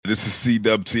This is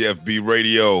CWTFB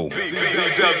Radio.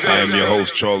 I am your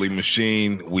host, Charlie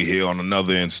Machine. We here on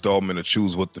another installment of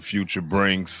Choose What the Future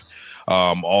Brings.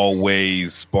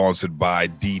 Always sponsored by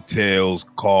Details,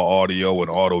 Car Audio, and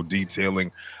Auto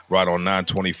Detailing, right on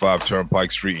 925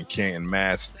 Turnpike Street in Canton,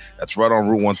 Mass. That's right on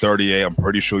Route 138. I'm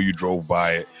pretty sure you drove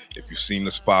by it. If you've seen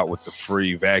the spot with the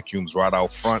free vacuums right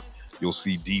out front, you'll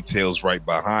see Details right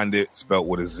behind it, spelled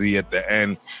with a Z at the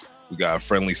end. We got a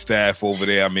friendly staff over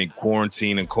there. I mean,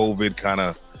 quarantine and COVID kind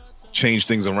of changed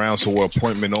things around, so we're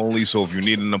appointment only. So if you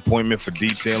need an appointment for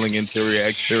detailing, interior,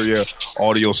 exterior,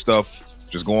 audio stuff,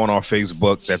 just go on our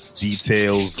Facebook. That's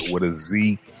Details with a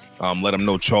Z. Let them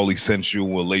know Charlie sent you.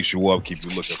 We'll lace you up, keep you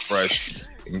looking fresh,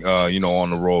 on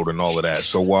the road and all of that.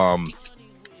 So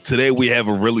today we have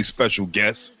a really special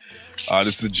guest.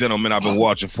 This is a gentleman I've been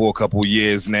watching for a couple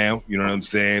years now. You know what I'm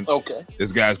saying? Okay.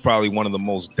 This guy's probably one of the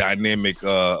most dynamic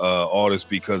artists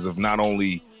because of not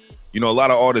only, a lot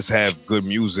of artists have good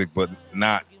music, but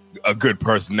not a good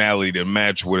personality to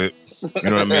match with it.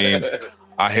 You know what I mean?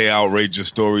 I hear outrageous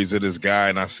stories of this guy,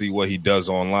 and I see what he does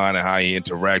online and how he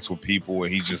interacts with people,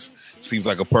 and he just seems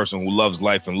like a person who loves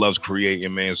life and loves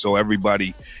creating, man. So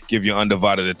everybody give your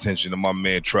undivided attention to my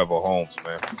man, Trevor Holmes,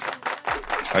 man.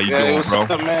 How you doing, what's bro?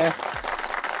 Up, man?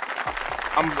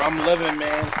 I'm living,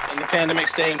 man. In the pandemic,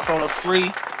 staying corona free.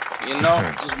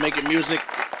 Just making music,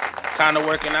 kind of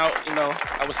working out.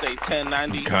 I would say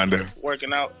 10-90. Kind of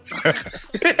working out.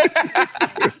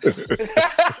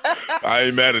 I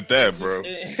ain't mad at that, bro.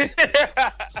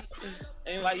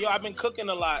 And I've been cooking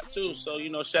a lot too. So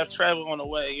Chef Trevor on the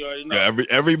way. You already know. Yeah,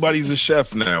 everybody's a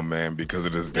chef now, man, because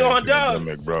of this damn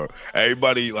pandemic, bro.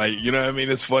 Everybody, you know what I mean?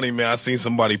 It's funny, man. I seen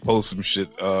somebody post some shit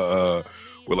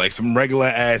with like some regular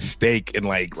ass steak and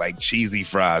like cheesy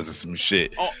fries or some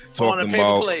shit. Talking on a paper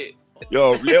about plate.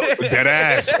 Yo, that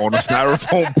ass on a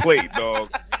styrofoam plate, dog.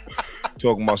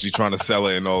 Talking about she trying to sell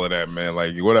it and all of that, man.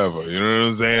 Like whatever, you know what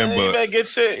I'm saying? Man, you better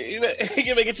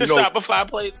get your shot for 5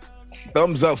 plates.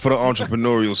 Thumbs up for the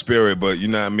entrepreneurial spirit, but you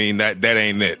know what I mean? That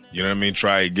ain't it. You know what I mean?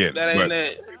 Try again. That ain't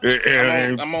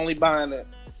it. I'm only buying it.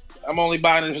 I'm only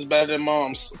buying it if it's better than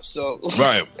mom's. So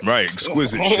Right.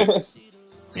 Exquisite shit.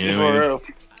 You know for real.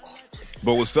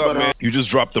 But what's up, man? You just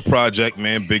dropped the project,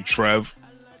 man. Big Trev.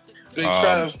 Big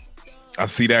Trev. I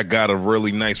see that got a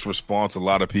really nice response. A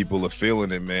lot of people are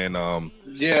feeling it, man.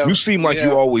 Yeah. You seem like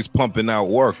you're always pumping out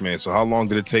work, man. So how long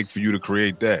did it take for you to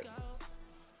create that?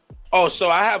 Oh, so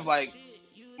I have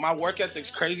my work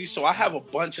ethic's crazy. So I have a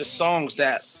bunch of songs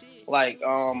that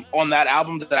on that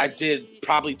album that I did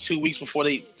probably 2 weeks before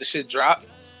the shit dropped.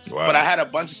 Wow. But I had a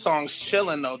bunch of songs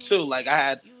chilling though too. Like I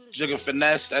had Jug and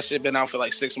Finesse. That shit been out for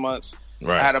 6 months.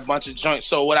 Right. I had a bunch of joints.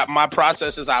 So my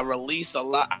process is I release a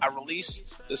lot. I release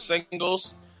the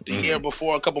singles the year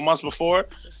before, a couple months before,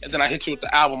 and then I hit you with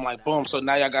the album boom. So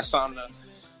now y'all got something to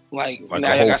now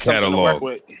y'all got something to work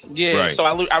with. Yeah. Right. So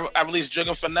I released Jug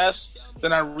and Finesse.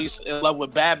 Then I released In Love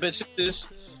with Bad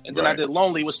Bitches, and then I did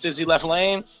Lonely with Stizzy Left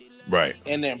Lane. Right.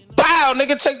 And then bow,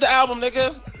 nigga, take the album,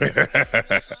 nigga.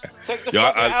 Take the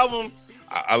fucking album.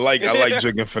 I like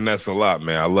Jug and Finesse a lot,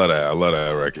 man. I love that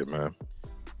record, man.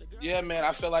 Yeah, man,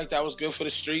 I feel like that was good for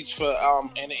the streets. For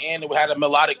and it had a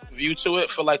melodic view to it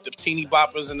for the teeny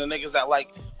boppers and the niggas that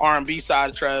like R&B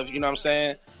side of Trev. You know what I'm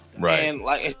saying? Right. And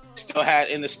it still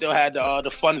had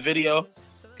the fun video,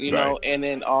 you know, and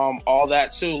then all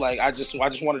that too. I just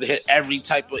wanted to hit every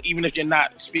type of, even if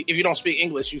if you don't speak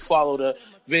English, you follow the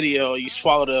video, you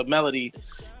follow the melody.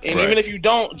 And even if you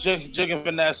don't just Jug and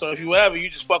Finesse, or if you whatever, you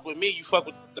just fuck with me, you fuck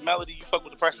with the melody, you fuck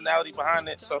with the personality behind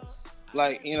it. So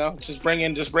just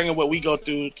bringing what we go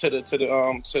through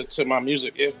to my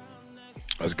music. Yeah,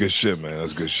 that's good shit, man.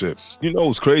 That's good shit.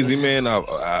 It's crazy, man.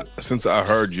 Since I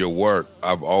heard your work,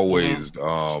 I've always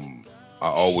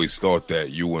thought that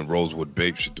you and Rosewood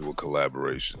Bape should do a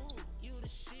collaboration.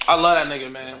 I love that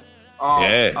nigga, man.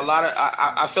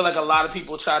 I feel like a lot of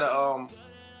people try to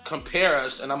compare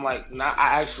us, and I'm like, nah.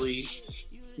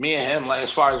 Me and him,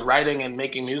 as far as writing and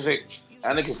making music,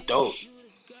 that nigga's dope.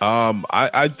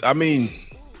 I mean,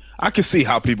 I can see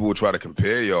how people would try to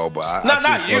compare y'all, but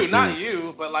not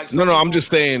you, but no. I'm just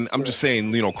saying,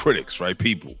 critics, right?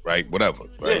 People, right? Whatever,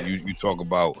 right? Yeah. You talk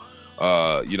about,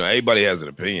 everybody has an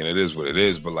opinion. It is what it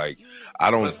is, but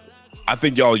I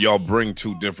think y'all bring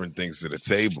two different things to the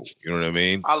table. You know what I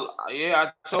mean?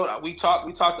 We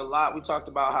talked a lot. We talked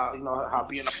about how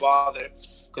being a father,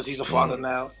 because he's a father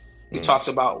now. We talked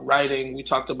about writing. We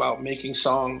talked about making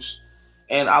songs.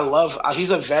 And he's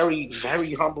a very,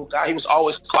 very humble guy. He was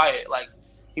always quiet.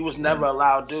 He was never a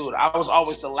loud dude. I was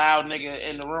always the loud nigga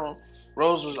in the room.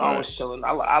 Rose was always chilling.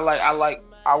 I would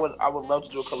love to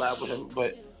do a collab with him,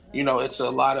 but you know, it's a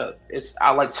lot of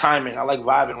I like timing. I like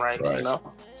vibing right. You know.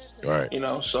 Right. You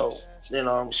know, so you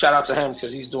know, shout out to him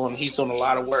because he's doing a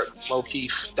lot of work, low key,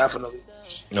 definitely.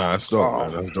 Nah, that's dope,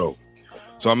 man. That's dope.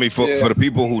 So I mean, for the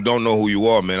people who don't know who you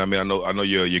are, man, I mean, I know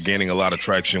you're gaining a lot of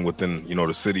traction within, you know,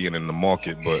 the city and in the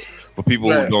market, but for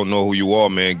people who don't know who you are,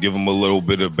 man, give them a little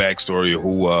bit of backstory of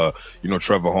who you know,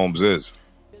 Trevor Holmes is.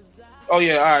 Oh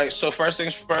yeah, all right. So first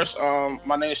things first,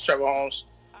 my name is Trevor Holmes.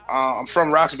 I'm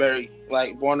from Roxbury,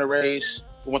 like born and raised.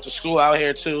 Went to school out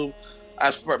here too.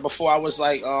 Before I was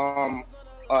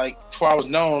before I was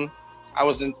known, I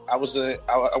went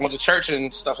to church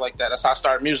and stuff like that. That's how I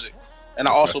started music. And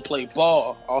I also played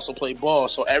ball.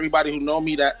 So everybody who know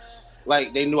me that,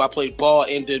 like, they knew I played ball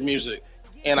and did music.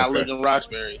 And I lived in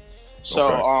Roxbury. So,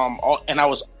 and I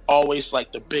was always,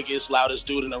 like, the biggest, loudest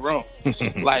dude in the room.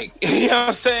 Like, you know what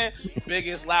I'm saying?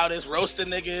 Biggest, loudest, roasting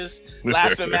niggas,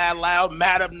 laughing mad loud,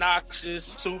 mad obnoxious,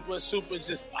 super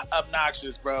just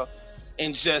obnoxious, bro.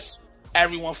 And just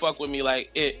everyone fuck with me.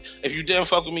 Like, if you didn't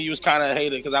fuck with me, you was kind of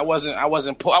hated because I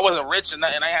wasn't poor, I wasn't rich and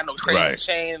nothing. I had no crazy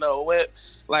chain or whip.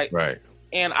 Like,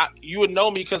 and you would know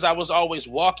me because I was always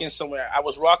walking somewhere. I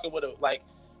was walking with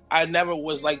I never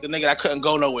was like the nigga that couldn't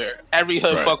go nowhere. Every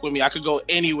hood fuck with me. I could go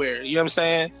anywhere. You know what I'm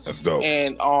saying? That's dope.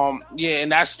 And and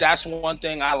that's one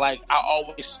thing I like. I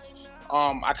always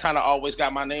I kind of always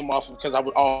got my name off because I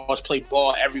would always play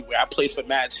ball everywhere. I played for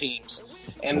mad teams.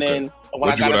 And then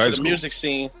when I got into the music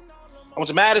scene, I went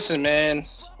to Madison, man.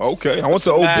 Okay, I went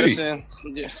to OB. Madison.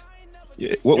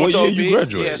 Yeah. What year you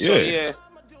graduated? Yeah.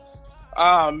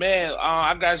 Oh man,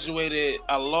 I graduated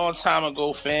a long time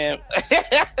ago, fam.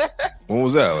 When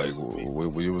was that? Like,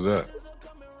 what year was that?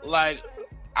 Like,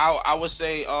 I would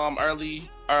say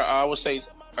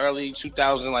early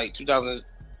 2000, like 2000.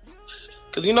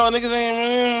 Cause you know niggas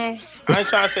ain't. I ain't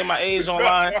trying to say my age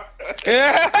online.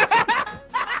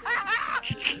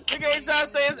 Nigga ain't trying to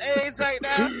say his age right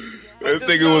now. This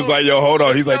nigga was like, yo, hold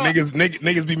on. He's like,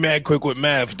 niggas be mad quick with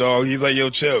math, dog. He's like,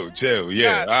 yo, chill.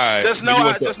 Yeah, all right. Just know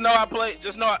I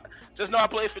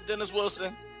played for Dennis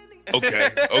Wilson. Okay.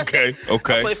 I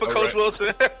played for Coach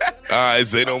Wilson. All right,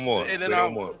 say no more. And then,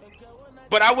 no more.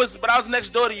 But I was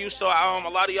next door to you, so a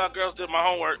lot of y'all girls did my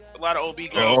homework. A lot of OB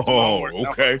girls did my homework.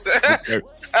 Okay.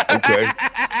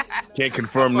 Can't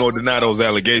confirm nor deny those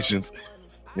allegations.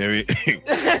 You know what I mean?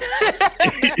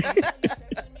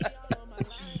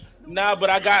 Nah, but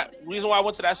reason why I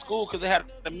went to that school because they had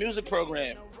a music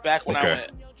program back when I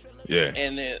went. Yeah.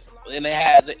 And they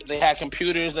had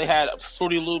computers, they had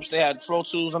Fruity Loops, they had Pro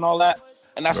Tools and all that.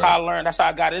 And that's how I learned. That's how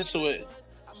I got into it.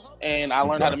 And I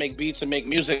learned how to make beats and make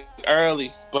music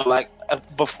early. But like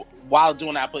while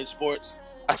doing that, I played sports.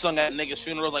 I sung at niggas'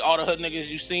 funerals, like all the hood niggas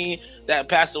you seen that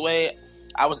passed away.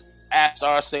 I was at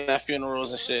stars singing at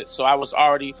funerals and shit. So I was, you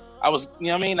know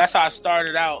what I mean? That's how I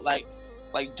started out, like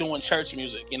doing church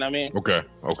music, you know what I mean?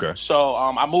 Okay. So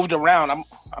I moved around. I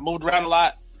moved around a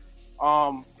lot.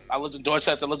 I lived in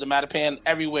Dorchester, I lived in Mattapan,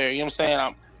 everywhere, you know what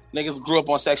I'm saying? Niggas grew up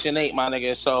on Section 8, my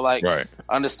nigga. So like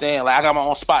understand. Like I got my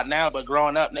own spot now, but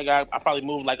growing up, nigga, I probably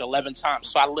moved like 11 times.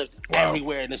 So I lived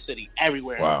everywhere in the city.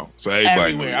 Everywhere. Wow. So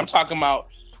everybody everywhere. I'm talking about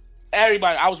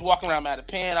everybody. I was walking around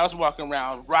Mattapan, I was walking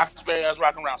around Roxbury, I was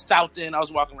walking around South End, I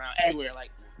was walking around everywhere.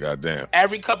 Like goddamn.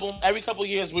 Every couple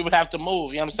years we would have to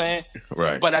move, you know what I'm saying?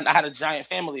 Right. But I had a giant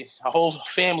family, a whole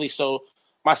family. So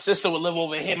my sister would live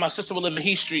over here. My sister would live in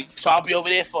Heath Street. So I'll be over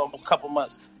there for a couple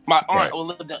months. My aunt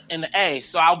would live in the A.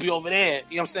 So I'll be over there.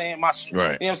 You know what I'm saying? You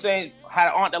know what I'm saying? I had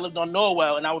an aunt that lived on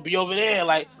Norwell and I would be over there.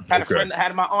 Like had a friend that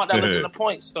had my aunt that lived in the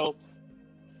Point. So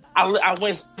I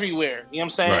went everywhere. You know what I'm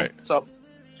saying? Right. So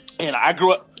and I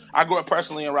grew up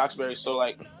personally in Roxbury. So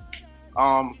like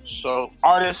so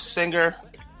artist, singer,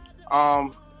 I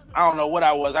don't know what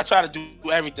I was. I try to do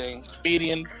everything.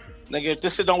 Comedian, nigga. If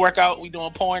this shit don't work out, we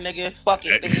doing porn, nigga. Fuck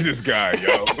it, nigga. This guy,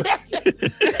 yo.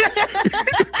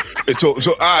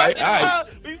 so all right.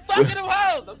 We fucking them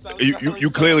hoes. You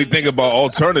clearly think about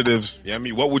alternatives. Yeah, I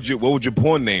mean, what would your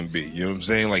porn name be? You know what I'm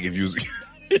saying? Like if you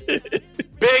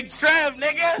Big Trev,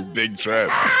 nigga. Big Trev.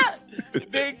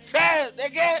 Big Trev,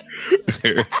 nigga.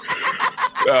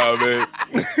 Oh man.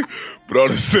 But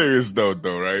on a serious note,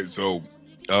 though, right? So.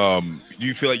 Do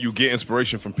you feel like you get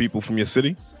inspiration from people from your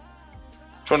city?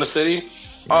 From the city?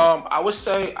 I would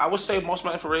say most of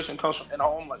my inspiration comes from in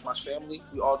home, like my family.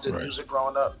 We all did music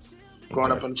growing up.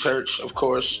 Growing up in church, of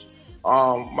course.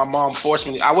 My mom forced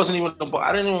me. I didn't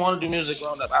even want to do music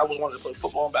growing up. I always wanted to play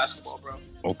football and basketball, bro.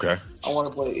 Okay. I want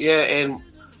to play, and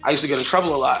I used to get in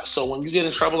trouble a lot. So when you get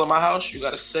in trouble in my house, you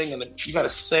gotta sing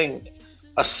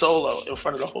a solo in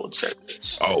front of the whole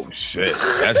church. Oh shit!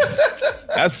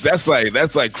 That's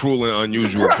like cruel and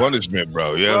unusual punishment,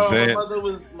 bro. You know what I'm saying?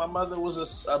 My mother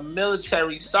was a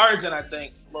military sergeant, I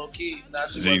think, low key.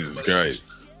 Jesus Christ.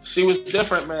 She was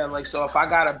different, man. Like, so if I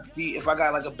got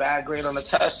like a bad grade on the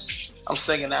test, I'm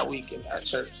singing that week in that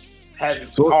church. Heavy,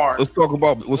 hard. Let's talk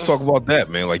about that,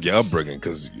 man. Like your upbringing,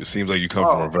 because it seems like you come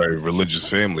from a very religious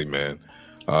family, man.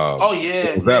 What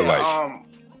was that like?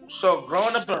 So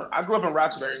I grew up in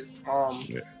Roxbury,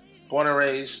 born and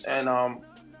raised, and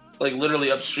like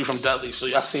literally up the street from Dudley. So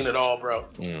I seen it all, bro.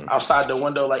 Outside the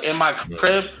window, like in my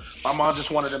crib, my mom just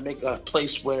wanted to make a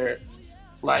place where,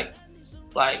 like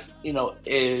you know,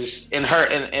 is in her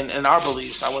in our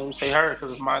beliefs. I wouldn't even say her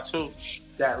because it's mine too.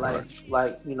 That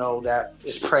like you know, that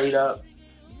is prayed up,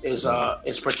 is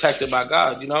protected by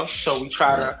God. You know, so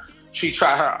she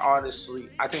tried her honestly.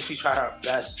 I think she tried her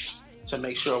best to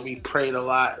make sure we prayed a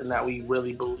lot and that we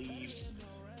really believe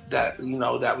that, you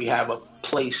know, that we have a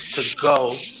place to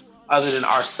go other than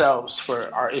ourselves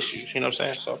for our issues. You know what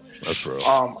I'm saying? So that's real.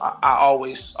 I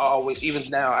always, even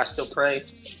now, I still pray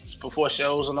before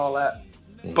shows and all that.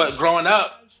 But growing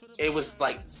up, it was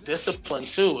like discipline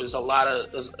too. It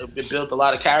built a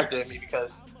lot of character in me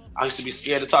because I used to be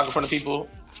scared to talk in front of people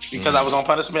because I was on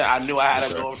punishment. I knew I had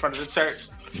to go in front of the church,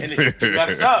 and if you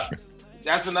messed up,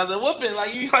 that's another whooping.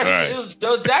 Like you, it was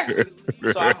Bill Jackson.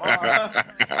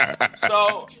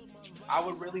 So I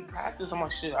would really practice. I'm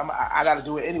like, shit, I got to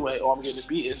do it anyway, or I'm getting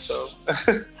beaten. So,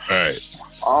 right.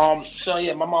 So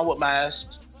yeah, my mom whipped my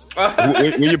ass.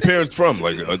 Where your parents from?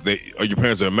 Like, are your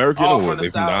parents American or are they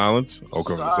from the islands?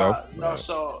 Okay, from the South. No,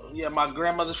 so yeah, my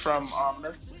grandmother's from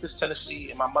Memphis, Tennessee,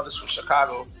 and my mother's from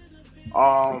Chicago.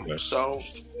 So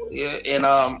yeah, and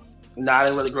no, I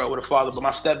didn't really grow up with a father, but my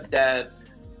stepdad.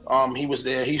 He was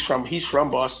there. He's from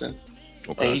Boston.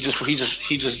 Okay. And he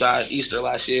just died Easter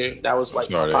last year. That was like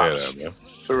sorry to hear that, man.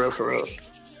 For real.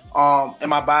 And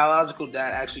my biological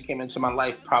dad actually came into my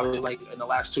life probably like in the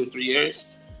last 2 or 3 years.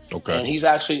 Okay. And he's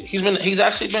actually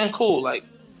been cool. Like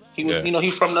he was, you know,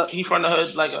 he's from the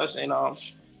hood like us, and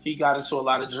he got into a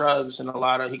lot of drugs and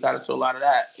he got into a lot of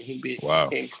that. And he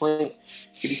became clean.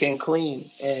 He became clean,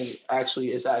 and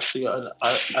actually is actually a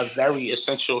very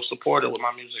essential supporter with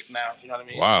my music now. You know what I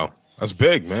mean? Wow, that's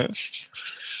big, man.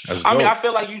 I mean, I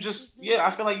feel like you just, you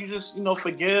know,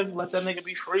 forgive, let that nigga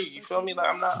be free. You feel me? Like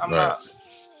I'm not.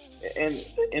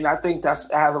 And I think that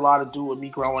has a lot to do with me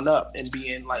growing up and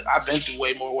being like, I've been through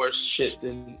way more worse shit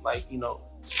than like, you know,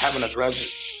 having a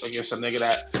grudge against a nigga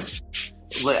that.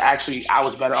 Actually, I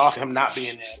was better off him not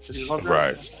being there.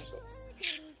 Right.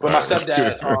 But my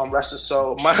stepdad, rest his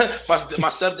soul. My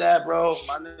stepdad, bro,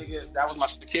 my nigga, that was my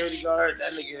security guard.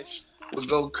 That nigga would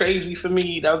go crazy for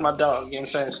me. That was my dog. You know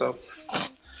what I'm saying? So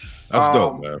that's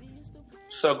dope, man.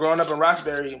 So growing up in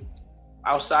Roxbury,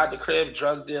 outside the crib,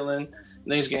 drug dealing,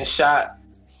 niggas getting shot,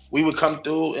 we would come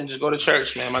through and just go to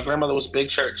church, man. My grandmother was big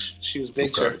church. She was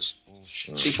big church.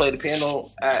 She played the piano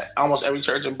at almost every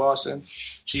church in Boston.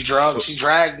 She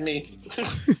dragged me.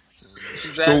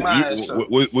 She dragged my ass.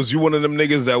 Was you one of them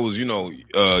niggas that was, you know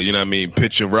what I mean,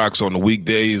 pitching rocks on the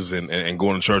weekdays and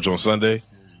going to church on Sunday?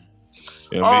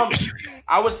 You know what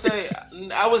I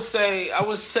mean? I would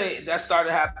say that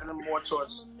started happening more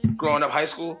towards growing up high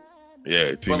school.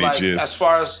 Yeah, teenage years. As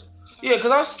far as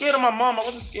because I was scared of my mom. I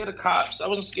wasn't scared of cops. I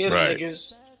wasn't scared of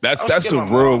niggas.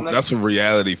 That's a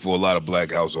reality for a lot of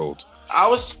black households. I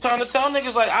was trying to tell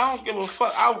niggas, like, I don't give a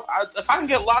fuck. If I can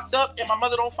get locked up and my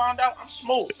mother don't find out, I'm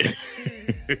smooth.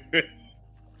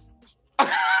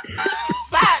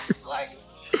 Facts. Like,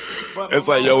 it's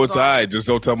like, yo, it's all right. Just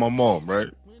don't tell my mom, right?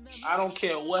 I don't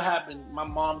care what happened. My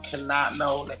mom cannot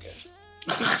know, nigga.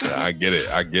 I get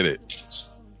it.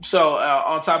 So,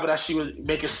 on top of that, she would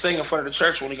make us sing in front of the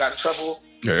church when we got in trouble.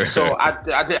 So,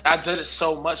 I did it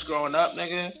so much growing up,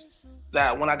 nigga,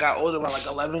 that when I got older, around like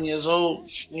 11 years old,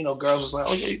 you know, girls was like,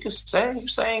 "Oh yeah, you can sing, you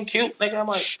sing cute, nigga." I'm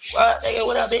like, "What, nigga?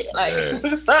 What up, bitch?" Like,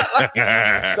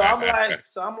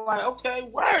 so I'm like, okay,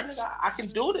 word, nigga, I can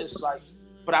do this. Like,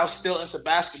 but I was still into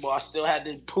basketball. I still had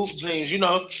the poop dreams, you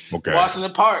know,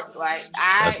 Washington Park. Like,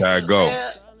 that's how it go.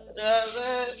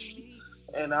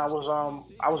 And I was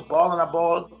balling. I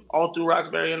balled all through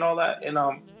Roxbury and all that. And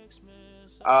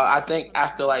I think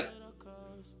after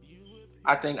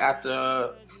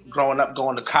growing up,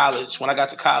 going to college, when I got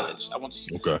to college,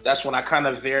 that's when I kind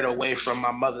of veered away from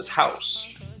my mother's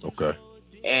house. Okay.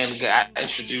 And got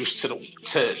introduced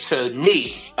to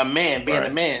me, a man,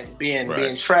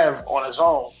 being Trev on his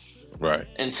own. Right.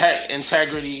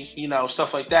 Integrity, you know,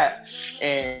 stuff like that.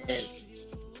 And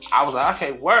I was like,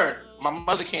 okay, word. My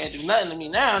mother can't do nothing to me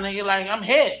now, nigga. Like, I'm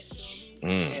here.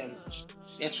 And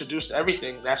introduced to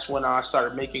everything. That's when I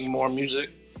started making more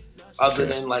music, other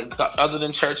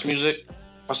than church music.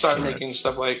 I started making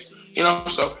stuff like, you know.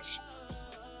 So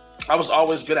I was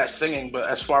always good at singing, but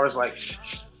as far as like,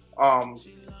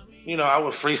 you know, I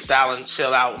would freestyle and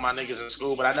chill out with my niggas in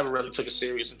school, but I never really took it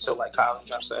serious until like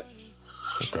college, I'd say.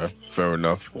 Okay, fair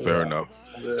enough. Yeah.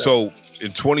 So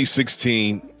in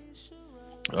 2016,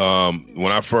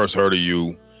 when I first heard of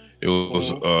you, it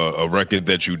was a record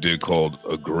that you did called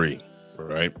 "Agree,"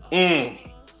 right?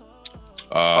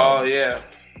 Oh yeah.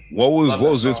 What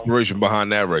was the inspiration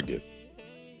behind that record?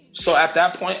 So at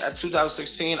that point, at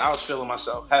 2016, I was feeling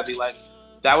myself heavy. Like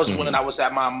that was when I was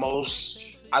at my most.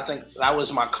 I think that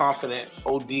was my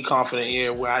OD confident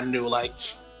year, where I knew like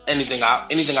anything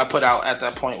I put out at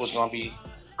that point was gonna be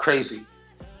crazy,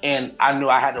 and I knew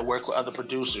I had to work with other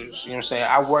producers. You know what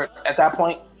I'm saying?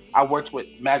 I worked with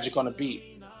Magic on the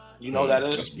Beat. You know who that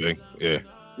is? That's big, yeah.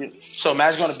 So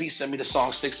Magic on the Beat sent me the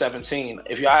song 617.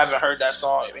 If y'all haven't heard that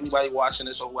song, if anybody watching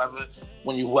this or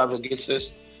whoever gets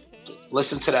this,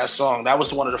 listen to that song. That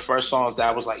was one of the first songs that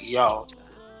I was like, yo,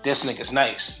 this nigga's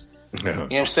nice. Yeah. You know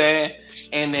what I'm saying?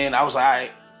 And then I was like, all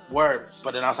right, word.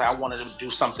 But then I was like, I wanted to do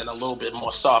something a little bit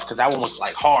more soft, because that one was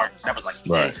like hard. That was like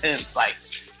intense. Like,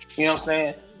 you know what I'm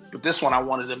saying? But this one I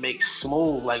wanted to make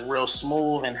smooth, like real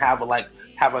smooth, and have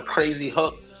a crazy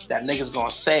hook that niggas gonna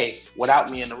say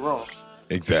without me in the room.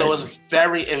 Exactly. So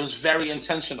it was very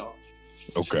intentional.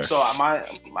 Okay. So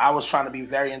I was trying to be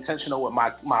very intentional with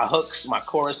my hooks, my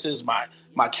choruses, my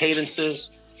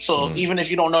cadences. So even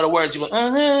if you don't know the words, you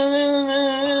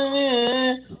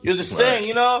you're just saying,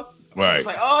 you know? Right. It's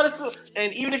like, oh, this is,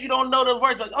 and even if you don't know the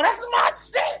words, like, oh, that's my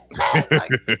stick.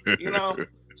 Like, you know?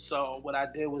 So what I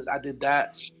did was I did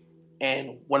that.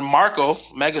 And when Marco,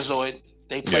 Megazoid,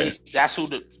 they played, those are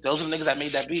the niggas that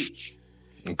made that beat.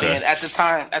 Okay. And at the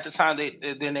time,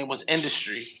 their name was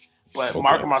Industry. But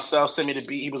Marco myself sent me the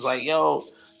beat. He was like, yo,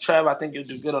 Trev, I think you'll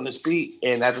do good on this beat.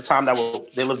 And at the time,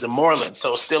 they lived in Moreland.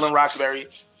 So still in Roxbury.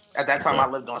 At that time, I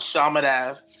lived on Chalmers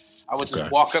Ave. I would just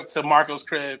walk up to Marco's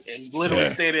crib and literally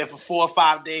stay there for 4 or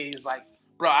 5 days. Like,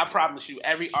 bro, I promise you,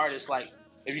 every artist, like,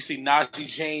 if you see Najee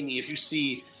Janey, if you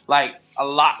see, like, a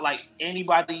lot, like,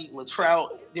 anybody,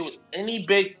 Latrell, there was any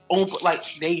big, like,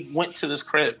 they went to this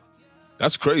crib.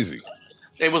 That's crazy.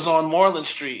 It was on Moreland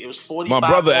Street. It was 45. My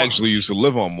brother actually used to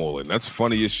live on Moreland. That's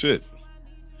funny as shit.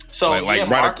 So,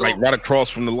 Marco, right across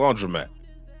from the laundromat.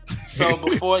 So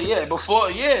before,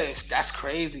 that's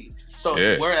crazy. So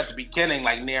we're at the beginning,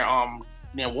 like near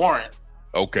Warren.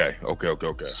 Okay.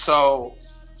 So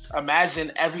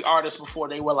imagine every artist before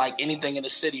they were like anything in the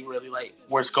city, really, like,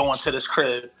 was going to this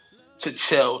crib to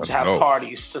chill, to have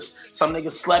parties. Just some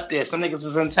niggas slept there. Some niggas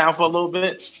was in town for a little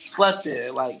bit, slept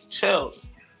there, like chilled,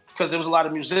 because there was a lot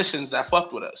of musicians that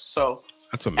fucked with us. So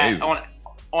that's amazing.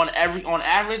 On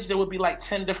average, there would be like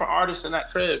 10 different artists in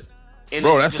that crib.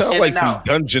 Bro, that sounds like some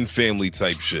Dungeon Family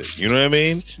type shit. You know what I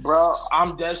mean? Bro,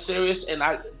 I'm dead serious. And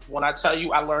when I tell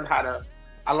you, I learned how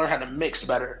to mix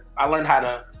better. I learned how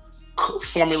to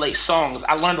formulate songs.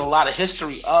 I learned a lot of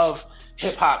history of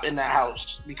hip hop in that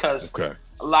house, because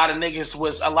a lot of niggas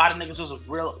was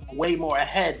way more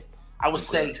ahead, I would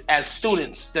say, as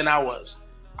students than I was.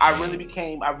 I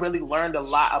really learned a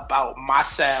lot about my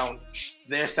sound,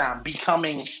 their sound,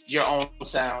 becoming your own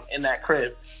sound in that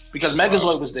crib, because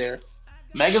Megazoid was there.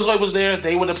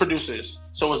 They were the producers.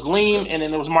 So it was Lean, and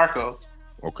then it was Marco.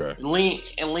 Okay. Lean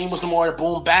was more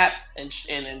boom bap, and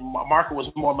Marco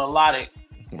was more melodic.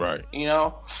 Right. You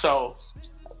know? So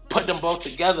put them both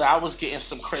together, I was getting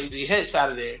some crazy hits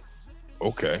out of there.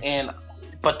 Okay.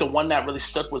 But the one that really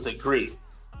stuck was Agree.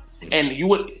 And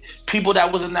people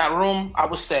that was in that room, I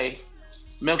would say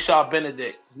Milkshaw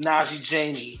Benedict, Najee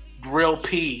Janey, Grill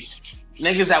P,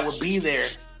 niggas that would be there,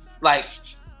 like,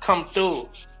 come through,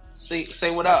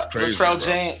 say what up.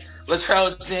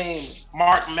 Latrell James,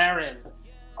 Mark Maron,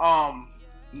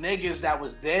 niggas that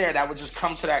was there that would just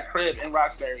come to that crib in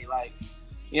Roxbury, like,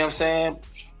 you know what I'm saying?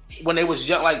 When they was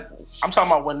young, like, I'm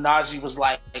talking about when Najee was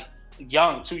like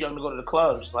young, too young to go to the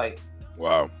clubs, like.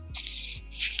 Wow.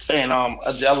 And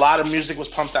a lot of music was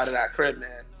pumped out of that crib,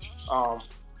 man.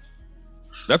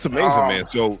 That's amazing, man.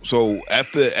 So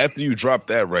after you dropped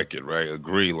that record, right?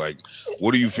 Agree. Like,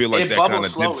 what do you feel like that kind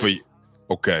of did for you?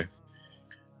 Okay.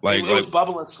 Like it was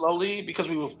bubbling slowly, because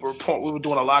we were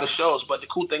doing a lot of shows. But the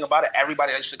cool thing about it,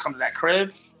 everybody that used to come to that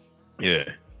crib,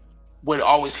 would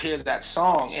always hear that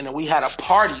song. And then we had a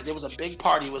party. There was a big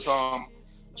party. It was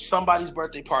somebody's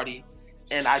birthday party.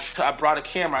 And I brought a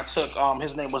camera. I took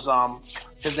his name was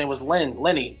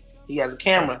Lenny. He has a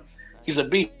camera. He's a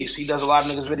beast. He does a lot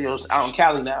of niggas videos out in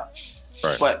Cali now.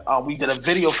 Right. But we did a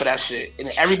video for that shit. And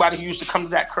everybody who used to come to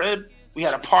that crib, we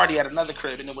had a party at another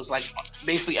crib, and it was like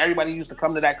basically everybody used to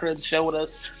come to that crib, chill with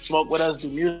us, smoke with us, do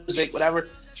music, whatever.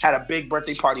 Had a big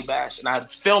birthday party bash, and I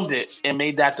filmed it and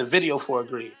made that the video for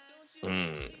Agreed.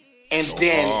 And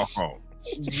then,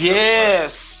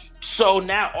 yes. So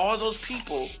now all those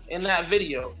people in that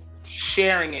video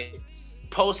sharing it,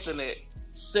 posting it,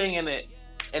 singing it,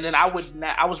 and then I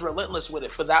was relentless with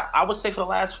it for that. I would say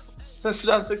since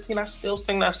 2016, I still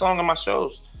sing that song on my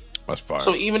shows. That's fire.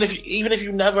 So even if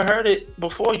you never heard it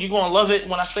before, you're gonna love it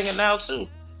when I sing it now too.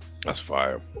 That's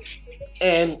fire.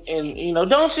 And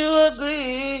don't you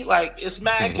agree? Like, it's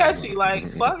mad catchy.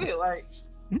 Like, fuck it. Like,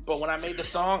 but when I made the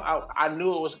song, I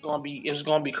knew it was gonna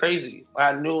be crazy.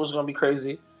 I knew it was gonna be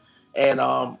crazy. And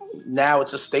now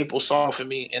it's a staple song for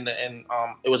me. And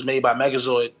it was made by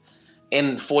Megazoid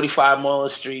in 45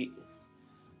 Moreland Street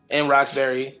in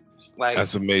Roxbury. Like,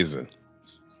 that's amazing.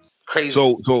 Crazy.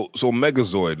 So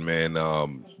Megazoid, man.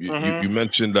 You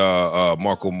mentioned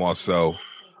Marco Marcel.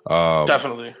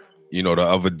 Definitely. The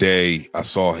other day I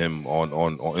saw him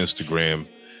on Instagram,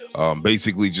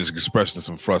 basically just expressing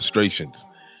some frustrations.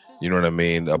 You know what I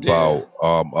mean about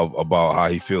how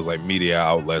he feels like media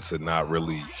outlets are not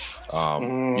really,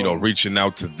 reaching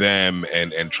out to them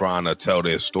and trying to tell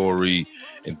their story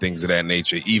and things of that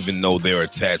nature, even though they're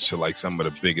attached to like some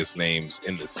of the biggest names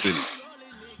in the city.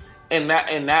 And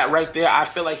that right there, I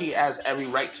feel like he has every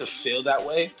right to feel that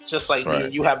way. Just like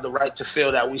you have the right to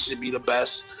feel that we should be the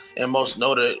best and most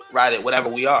noted right at whatever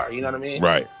we are. You know what I mean?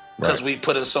 Right. Because we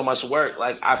put in so much work.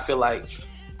 Like, I feel like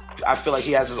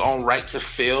he has his own right to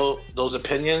feel those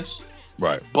opinions.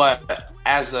 Right. But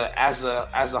as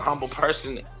a humble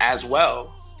person as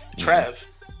well, Trev,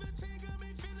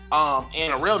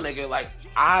 and a real nigga, like,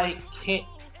 I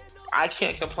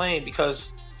can't complain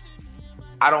because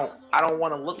I don't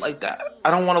want to look like that.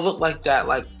 I don't want to look like that.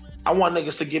 Like, I want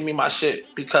niggas to give me my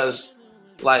shit because,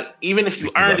 like, even if you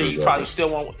earned it, you probably still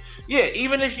won't. Yeah,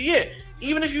 even if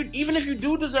you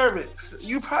do deserve it,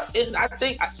 you probably. And I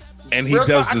think. And he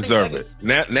does deserve it.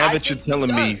 Now that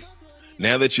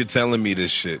you're telling me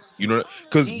this shit,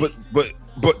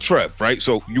 but Trev, right?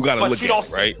 So you got to look at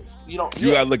it, right? You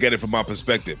got to look at it from my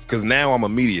perspective because now I'm a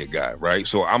media guy, right?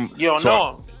 So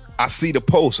I see the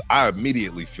post, I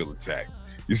immediately feel attacked.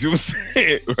 You see what I'm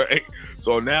saying, right?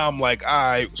 So now I'm like,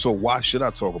 all right, so why should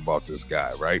I talk about this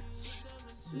guy, right?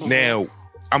 Now,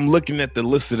 I'm looking at the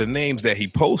list of the names that he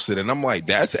posted, and I'm like,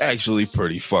 that's actually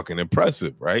pretty fucking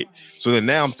impressive, right? So then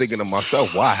now I'm thinking to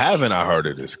myself, why haven't I heard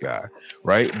of this guy,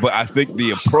 right? But I think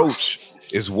the approach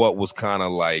is what was kind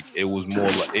of like, it was more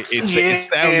like,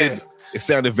 it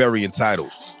sounded very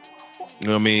entitled. You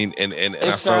know what I mean? And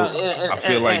I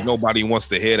feel like nobody wants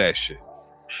to hear that shit.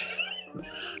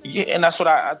 Yeah, and that's what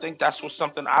I think. That's what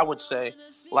something I would say.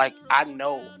 Like, I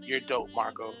know you're dope,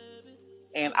 Marco,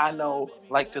 and I know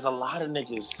like there's a lot of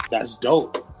niggas that's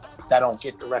dope that don't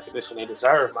get the recognition they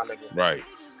deserve, my nigga. Right.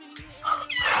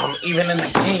 Even in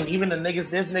the game,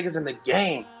 there's niggas in the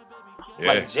game,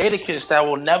 like Jadakiss that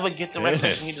will never get the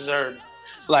recognition he deserved.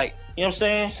 Like, you know what I'm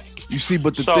saying? You see,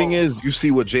 but the thing is, you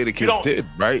see what Jadakiss did,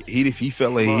 right? He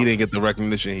felt like he didn't get the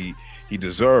recognition he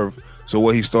deserved. So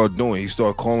what he started doing, he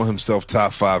started calling himself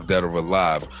top 5 dead or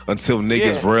alive until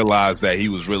niggas realized that he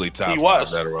was really top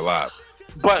 5 dead or alive.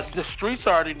 But the streets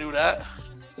already knew that.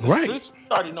 The streets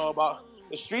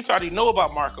already know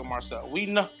about Marco Marcel. We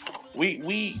know we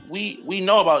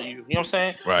know about you. You know what I'm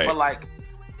saying? Right. But like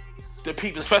the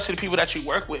people, especially the people that you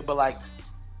work with, but like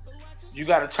you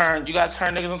gotta turn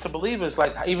niggas into believers.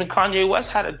 Like even Kanye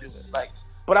West had to do it. Like,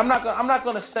 but I'm not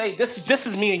gonna say this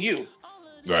is me and you.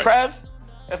 Right. Trev,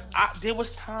 there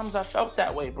was times I felt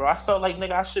that way, bro. I felt like,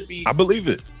 nigga, I should be. I believe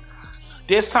it.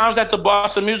 There's times at the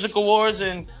Boston Music Awards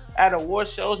and at award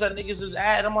shows that niggas is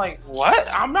at. I'm like, what?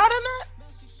 I'm not in that?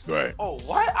 Right. Oh,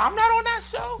 what? I'm not on that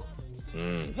show?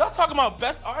 Y'all talking about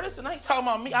best artists and I ain't talking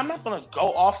about me. I'm not going to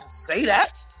go off and say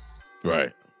that.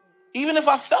 Right. Even if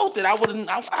I felt it, I wouldn't.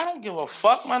 I don't give a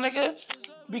fuck, my nigga.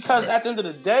 Because at the end of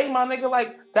the day, my nigga,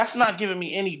 like, that's not giving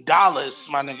me any dollars,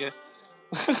 my nigga.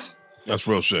 That's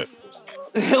real shit.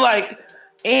 Like,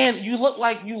 and you look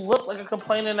like a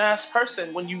complaining ass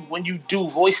person when you do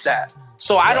voice that.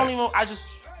 So I don't even.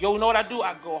 You know what I do?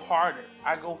 I go harder.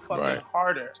 I go fucking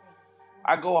harder.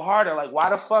 I go harder. Like,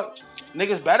 why the fuck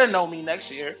niggas better know me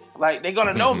next year? Like, they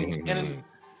gonna know me.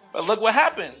 But look what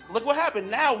happened. Look what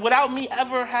happened now without me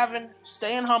ever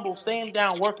staying humble, staying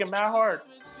down, working mad hard.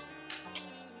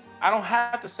 I don't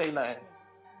have to say nothing.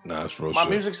 Nah, it's real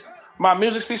shit. My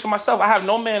music speaks for myself. I have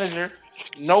no manager,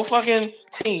 no fucking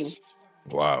team.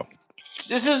 Wow.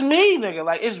 This is me, nigga.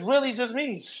 Like, it's really just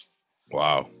me.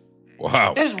 Wow.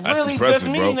 It's really just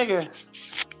me, nigga.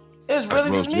 It's really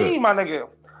just me, my nigga.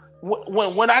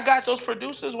 when I got those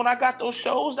producers, when I got those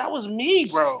shows, that was me,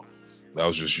 bro. That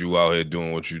was just you out here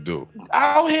doing what you do.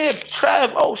 Out here,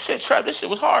 Trev. Oh shit, Trev, this shit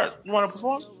was hard. You want to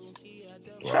perform?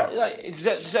 Wow. Trev, like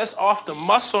just off the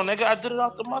muscle, nigga. I did it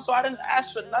off the muscle. I didn't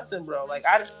ask for nothing, bro. Like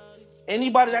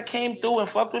anybody that came through and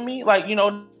fucked with me, like, you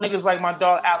know, niggas like my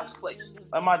dog Alex Place,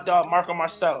 like my dog Marco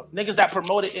Marcel, niggas that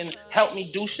promoted and helped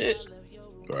me do shit.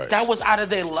 Right. That was out of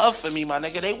their love for me, my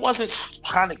nigga. They wasn't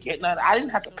trying to get nothing. I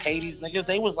didn't have to pay these niggas.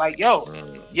 They was like, yo,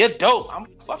 you're dope. I'm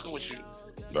fucking with you.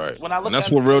 Right. When I look and that's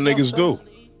what real niggas do.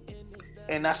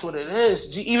 And that's what it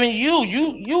is. Even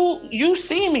you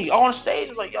see me on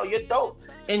stage like, yo, you're dope,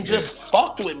 and just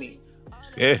fucked with me.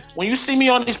 Yeah. When you see me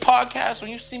on these podcasts,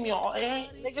 when you see me on,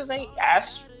 niggas ain't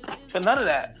asked for none of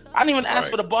that. I didn't even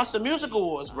ask for the Boston Music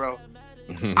Awards, bro.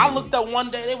 I looked up one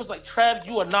day, they was like, Trev,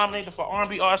 you are nominated for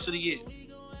R&B Artist of the Year.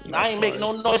 And I ain't make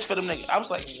no noise for them niggas. I was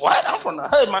like, what? I'm from the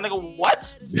hood, my nigga.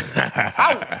 What?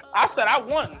 I said I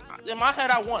won. In my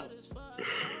head, I won.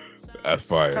 That's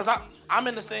fire. Because I'm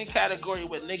in the same category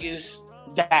with niggas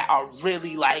that are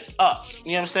really like up. You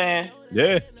know what I'm saying?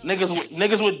 Yeah.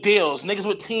 Niggas with deals, niggas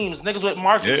with teams, niggas with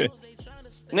marketing,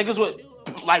 niggas with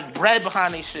like bread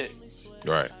behind their shit.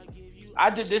 Right.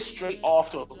 I did this straight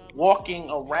off to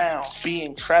walking around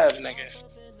being Trev, nigga.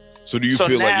 So do you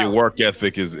feel like your work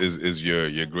ethic is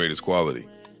your greatest quality?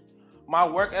 My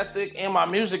work ethic and my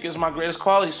music is my greatest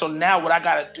quality. So now what I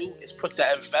gotta do is put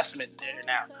that investment there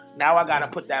now. Now I gotta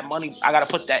put that money, I gotta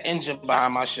put that engine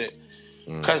behind my shit.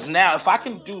 Because now if I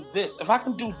can do this, if I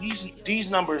can do these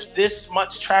numbers, this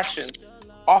much traction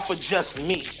off of just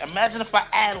me, imagine if I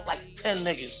add like 10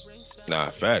 niggas.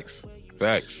 Nah, facts.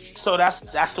 So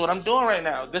that's what I'm doing right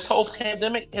now. This whole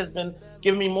pandemic has been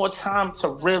giving me more time to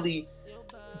really,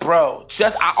 bro,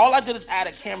 all I did is add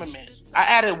a cameraman. I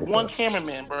added one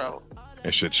cameraman, bro.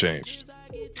 And shit changed.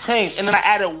 And then I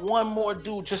added one more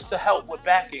dude just to help with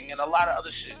backing and a lot of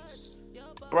other shit.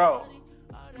 Bro,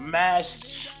 mad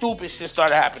stupid shit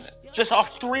started happening. Just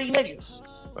off 3 niggas.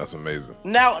 That's amazing.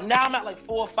 Now I'm at like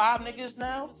 4 or 5 niggas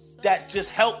now that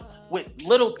just help with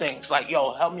little things. Like,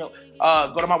 yo, help me,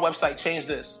 go to my website, change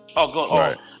this.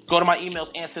 Go to my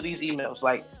emails, answer these emails.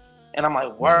 Like, and I'm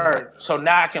like, word. So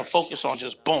now I can focus on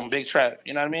just boom, Big Trap.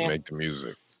 You know what I mean? Make the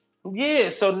music. Yeah,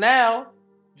 so now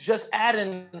just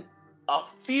adding a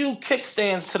few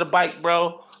kickstands to the bike,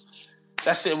 bro.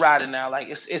 That shit riding now. Like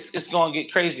it's gonna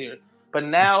get crazier. But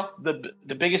now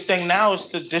the biggest thing now is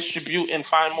to distribute and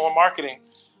find more marketing.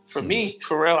 For me,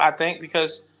 for real, I think,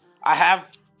 because I have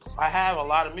a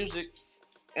lot of music,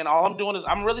 and all I'm doing is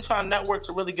I'm really trying to network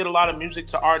to really get a lot of music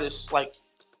to artists, like,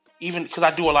 even because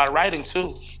I do a lot of writing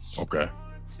too. Okay.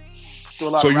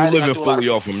 So you're living fully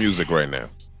off of music right now?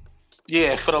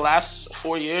 Yeah, for the last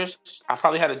 4 years, I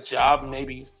probably had a job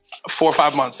maybe 4 or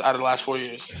 5 months out of the last 4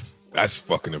 years. That's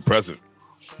fucking impressive.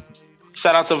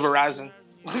 Shout out to Verizon.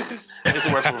 I used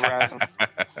to work for Verizon.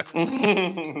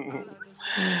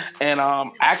 And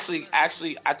actually,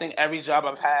 I think every job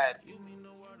I've had,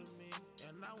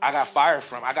 I got fired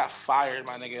from. I got fired,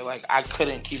 my nigga. Like, I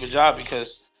couldn't keep a job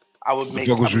because I would make.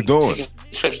 What was you doing?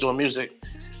 Trips doing music,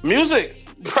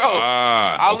 bro.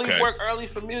 I'll leave work early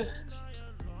for music.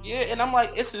 Yeah, and I'm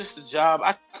like, it's just a job.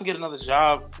 I can get another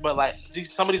job, but like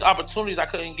some of these opportunities I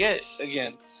couldn't get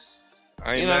again.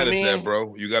 I ain't mad at that,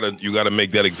 bro. You gotta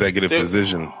make that executive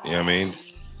decision. You know what I mean?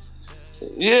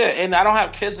 Yeah, and I don't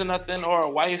have kids or nothing, or a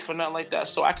wife or nothing like that,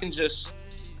 so I can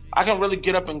really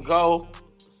get up and go.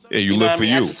 Yeah, you live for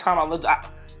you. At the time I lived. At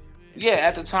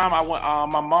the time I went.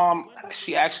 My mom,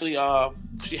 she actually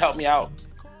she helped me out.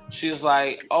 She was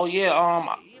like, "Oh yeah,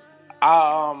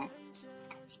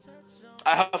 I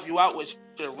help you out with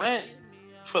your rent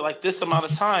for like this amount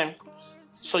of time,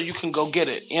 so you can go get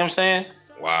it." You know what I'm saying?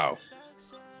 Wow.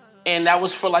 And that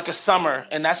was for like a summer,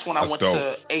 and that's when I went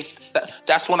to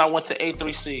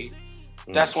A3C.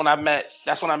 That's when I met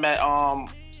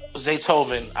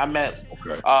Zaytoven. I met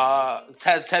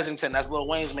Tezington, that's Lil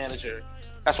Wayne's manager.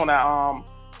 That's when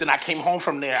then I came home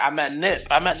from there. I met Nip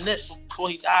before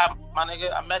he died, my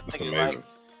nigga. I met nigga, like,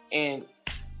 and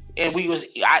I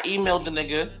emailed the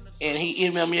nigga, and he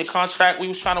emailed me a contract. We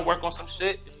was trying to work on some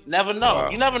shit. Never know.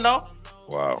 Wow. You never know.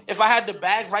 Wow. If I had the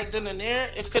bag right then and there,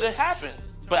 it could have happened.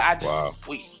 But I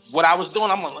just, what I was doing,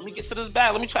 I'm like, let me get to this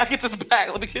bag. Let me try to get this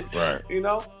bag. Let me get, you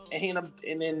know?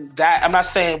 And then that, I'm not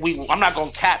saying I'm not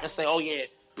going to cap and say, oh yeah,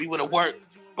 we would have worked.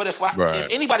 But if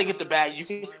anybody get the bag, if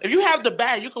you have the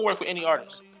bag, you can work with any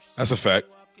artist. That's a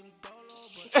fact.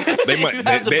 They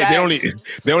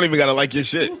don't even gotta like your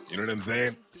shit. You know what I'm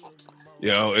saying? You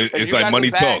know, it's like money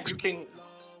talks.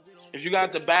 If you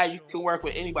got the bag, you can work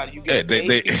with anybody. You get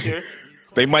a feature.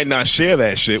 They might not share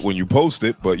that shit when you post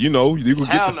it, but you know you can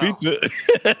get the feature.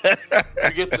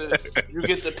 you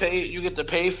get the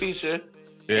paid feature,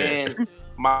 and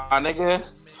my nigga,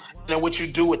 and what you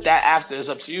do with that after is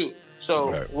up to you.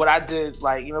 So what I did,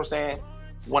 like, you know what I'm saying,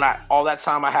 when all that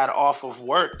time I had off of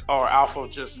work or off of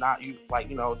just not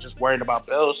just worrying about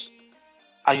bills,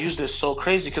 I used it so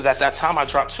crazy because at that time I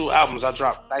dropped 2 albums. I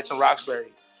dropped Nights in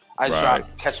Roxbury. I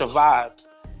dropped Catch a Vibe.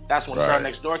 That's when Girl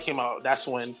Next Door came out. That's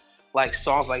when like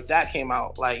songs like that came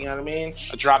out. Like, you know what I mean?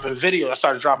 I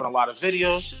started dropping a lot of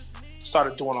videos.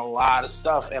 Started doing a lot of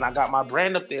stuff, and I got my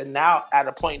brand up there. Now I'm at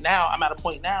a point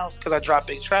now because I dropped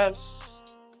Big Trev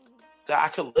that I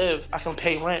can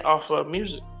pay rent off of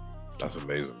music. That's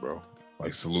amazing, bro.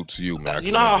 Like, salute to you, man.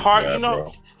 You know how hard you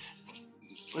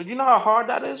know how hard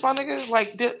that is, my nigga?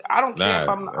 Like, I don't care if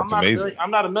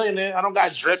I'm not a millionaire. I don't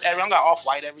got drip. I don't got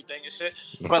Off-White everything and shit.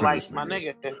 But like, my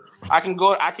nigga, I can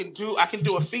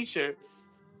do a feature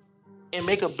and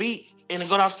make a beat and then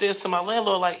go downstairs to my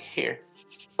landlord like, here.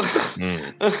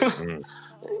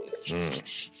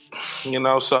 You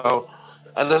know, so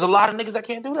there's a lot of niggas that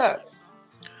can't do that.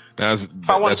 That's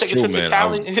true, man.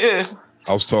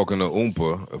 I was talking to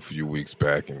Oompa a few weeks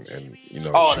back, and you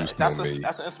know, that's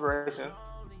an inspiration.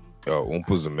 Yo,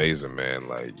 Oompa's amazing, man.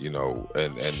 Like, you know,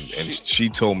 and she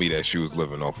told me that she was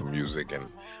living off of music, and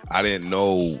I didn't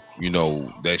know, you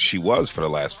know, that she was for the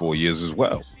last 4 years as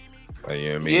well. Like, you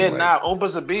know what I mean? Yeah, like,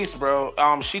 Oompa's a beast, bro.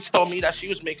 She told me that she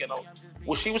was making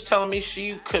she was telling me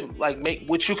she could like make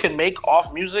what you can make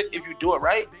off music if you do it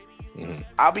right. Mm-hmm.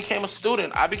 I became a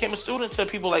student to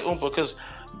people like Oompa because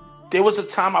there was a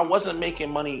time I wasn't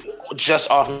making money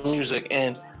just off music,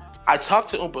 and I talked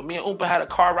to Oompa. Me and Oompa had a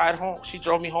car ride home. She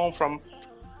drove me home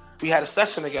we had a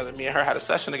session together. Me and her had a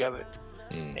session together.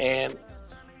 And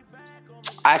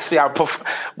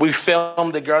we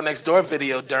filmed the Girl Next Door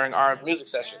video during our music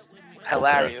session.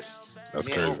 Hilarious. Okay. That's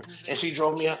crazy. And she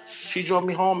drove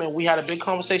me home, and we had a big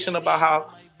conversation about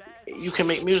how you can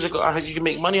make music, or how you can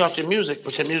make money off your music,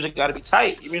 but your music got to be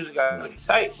tight. Your music got to be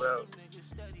tight, bro.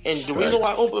 And the reason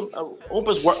why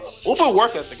Oompa's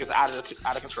work ethic is out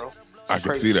of control. I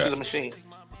can see that. She's a machine,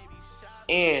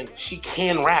 and she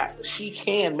can rap. She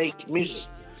can make music.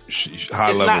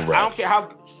 High level rap.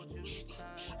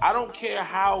 I don't care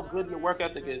how good your work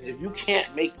ethic is. If you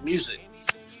can't make music,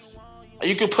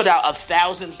 you can put out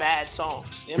 1,000 bad songs.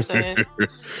 You know what I'm saying?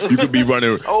 You could be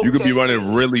running. Okay. You could be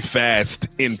running really fast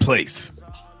in place.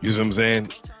 You know what I'm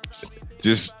saying?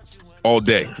 Just all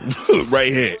day,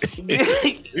 right here.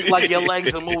 Like your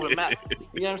legs are moving. You know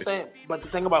what I'm saying? But the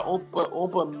thing about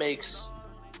Oompa makes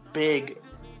big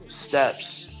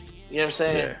steps. You know what I'm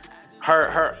saying? Yeah.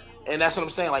 Her, and that's what I'm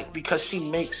saying. Like, because she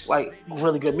makes like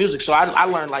really good music. So I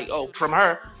learned like, from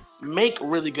her, make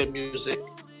really good music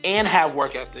and have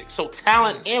work ethic. So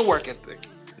talent and work ethic,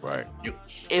 right? You're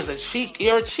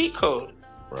a cheat code,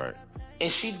 right?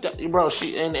 And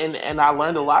and I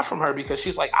learned a lot from her because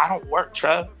she's like, I don't work,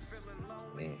 Trev.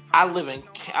 I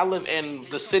live in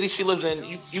the city she lives in.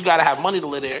 You gotta have money to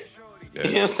live there. Yeah. You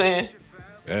know what I'm saying?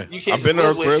 Yeah. You can't I've been to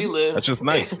her crib. She lives. That's just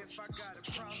nice.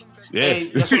 Yeah.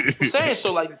 And that's what I'm saying.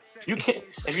 So like, you can't,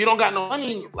 if you don't got no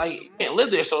money, like, you can't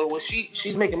live there. So when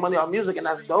she's making money off music, and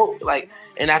that's dope. Like,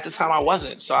 and at the time I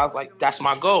wasn't. So I was like, that's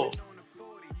my goal.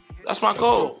 That's my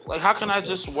goal. Like, how can I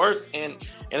just work? And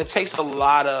it takes a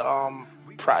lot of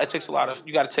pride. It takes a lot of,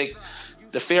 you got to take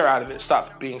the fear out of it.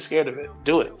 Stop being scared of it.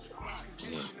 Do it.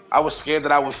 I was scared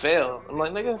that I would fail. I'm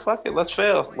like, nigga, fuck it. Let's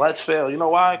fail. You know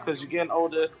why? Because you're getting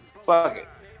older. Fuck it.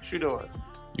 What you doing?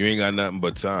 You ain't got nothing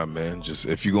but time, man. Just,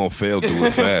 if you're going to fail, do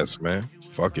it fast, man.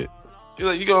 Fuck it.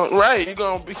 You're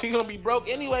gonna be broke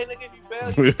anyway, nigga. If you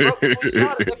fail, you broke before you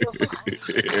started,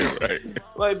 nigga.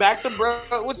 Right. Like, back to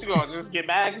broke. What you gonna just get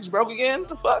mad because you broke again?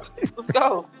 The fuck? Let's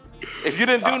go. If you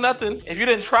didn't do nothing, if you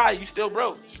didn't try, you still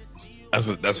broke. That's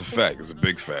a fact. It's a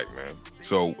big fact, man.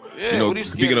 So,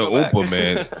 speaking of Oompa,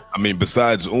 man, I mean,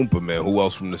 besides Oompa, man, who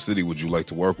else from the city would you like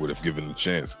to work with if given the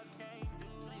chance?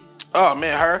 Oh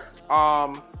man, her,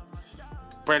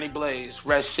 Brandy Blaze,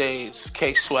 Red Shades,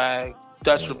 K Swag,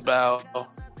 Dutch Rebel.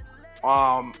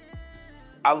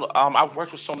 I've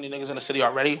worked with so many niggas in the city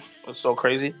already. It's so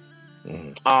crazy.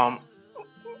 Mm-hmm.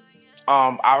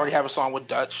 I already have a song with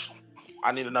Dutch.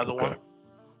 I need another one.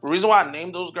 The reason why I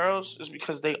named those girls is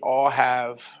because they all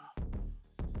have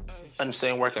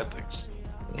insane work ethics.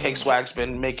 K Swag's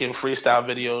been making freestyle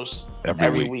videos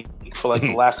every week for like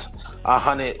the last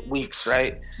 100 weeks,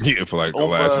 right? Yeah, for like the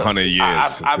last 100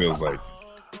 years. It feels like.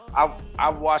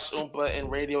 I've watched Oompa in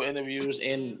radio interviews,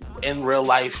 in real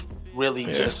life, really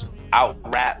just out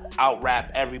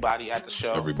rap everybody at the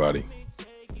show. Everybody.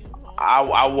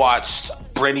 I watched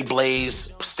Brandy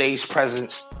Blaze stage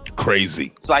presence.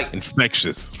 Crazy. It's like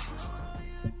infectious.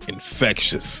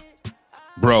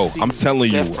 Bro, I'm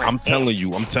telling you. I'm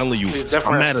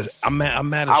at a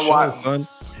show, son.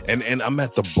 And I'm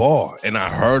at the bar and I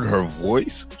heard her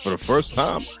voice for the first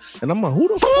time. And I'm like, who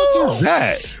the fuck is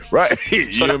that? Right?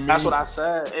 So that's what I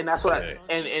said. And that's what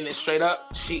and it's straight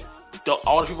up,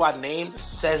 all the people I named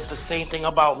says the same thing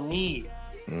about me.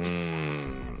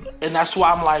 And that's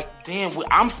why I'm like, damn,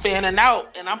 I'm fanning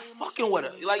out and I'm fucking with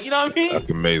her. Like, you know what I mean? That's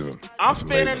amazing. I'm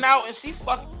fanning out and she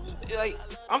fucking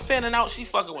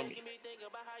with me.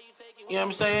 You know what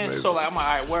I'm saying? So like, I'm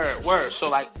like, all right, word. So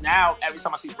like now, every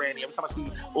time I see Brandy, every time I see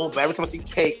Oompa, every time I see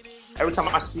Cake, every time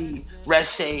I see Red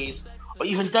Shades, or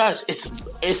even Dutch, it's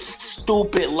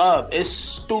stupid love. It's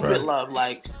stupid love.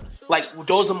 Like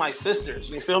those are my sisters.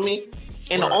 You feel me?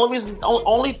 And the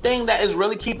only thing that is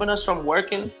really keeping us from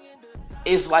working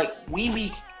is like we be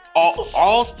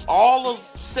all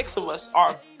of 6 of us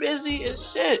are busy as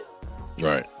shit.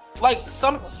 Right. Like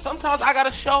sometimes I got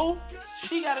a show.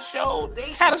 She got a show.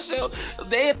 They had a show.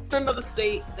 They in another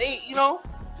state. They, you know,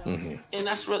 and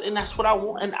that's what I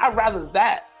want. And I'd rather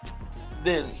that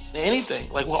than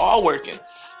anything. Like we're all working.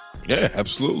 Yeah,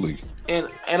 absolutely. And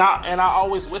I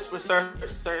always whisper certain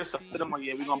stuff to them. Like,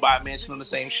 yeah, we're gonna buy a mansion on the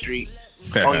same street.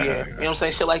 Oh yeah, you know what I'm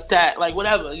saying? Shit like that. Like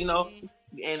whatever, you know.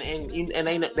 And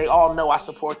they all know I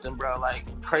support them, bro. Like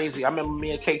crazy. I remember me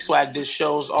and Cake Swag did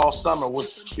shows all summer.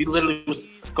 We literally was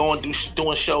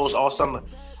doing shows all summer.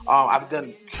 I've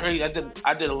done crazy. I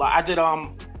did a lot. I did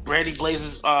Brandy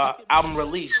Blaze's album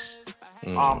release.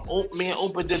 Me and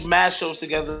Oompa did mad shows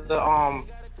together.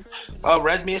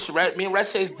 Me and Red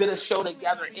Shades did a show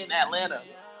together in Atlanta.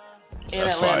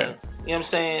 That's fire. You know what I'm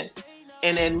saying?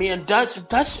 And then me and Dutch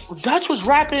was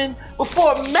rapping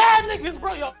before mad niggas,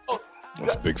 bro. Yo,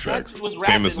 that's big facts. Was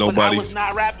rapping Famous Nobody. I was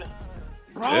not rapping,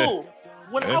 bro. Yeah.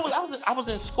 When I was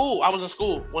in school. I was in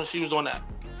school when she was doing that.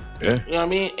 Yeah. You know what I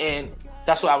mean? And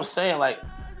that's what I was saying. Like,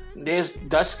 there's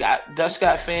Dutch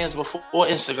got fans before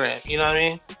Instagram. You know what I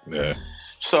mean? Yeah.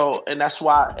 So, and that's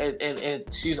why, and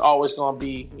she's always gonna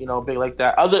be, you know, big like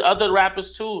that. Other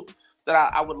rappers too that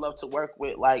I would love to work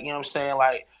with, like, you know what I'm saying,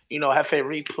 like, you know, Hefe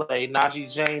Replay,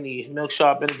 Najee Janey,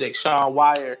 Milkshaw Benedict, Sean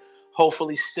Wire,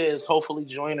 hopefully Stiz, hopefully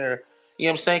Joyner. You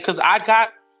know what I'm saying?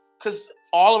 Because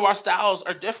all of our styles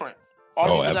are different. All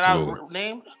the people that I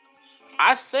named.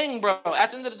 I sing, bro.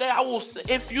 At the end of the day, I will.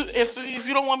 If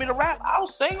you don't want me to rap, I'll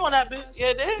sing on that bitch.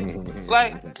 Yeah, dude. It's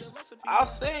like I'll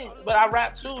sing, but I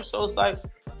rap too. So it's like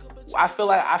I feel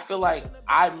like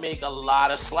I make a lot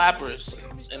of slappers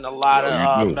and a lot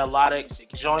of melodic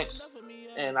joints,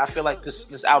 and I feel like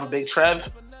this album, Big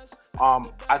Trev.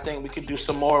 I think we could do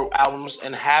some more albums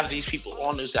and have these people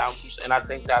on these albums, and I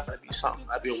think that would be something.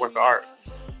 That'd be a work of art.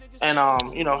 And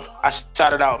you know, I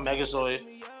shouted out Megazoid.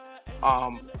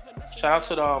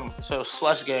 Shout out to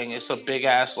Slush Gang. It's a big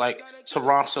ass like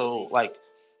Toronto like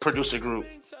producer group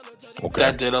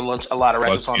that did a lot of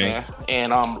records on there.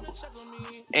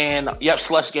 And yep,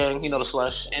 Slush Gang. You know the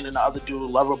Slush. And then the other dude,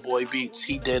 Loverboy Beats.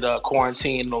 He did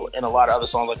Quarantine and a lot of other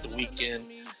songs like The Weeknd.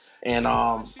 And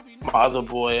my other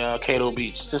boy, Kato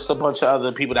Beats. Just a bunch of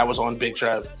other people that was on Big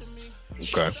Trev.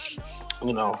 Okay.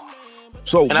 You know.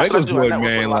 So Megazoid,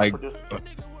 man, like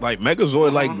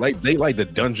Megazoid, like they like the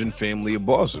Dungeon family of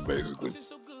Boston, basically. You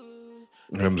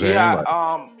know what I'm saying?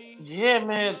 Yeah, yeah,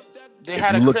 man. They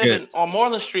had a crib on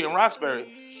Moreland Street in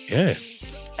Roxbury. Yeah.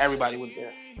 Everybody was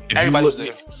there. Everybody was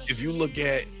there. If you look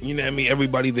at, you know what I mean,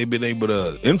 everybody they've been able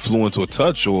to influence or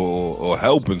touch or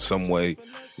help in some way,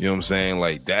 you know what I'm saying?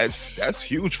 Like that's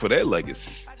huge for their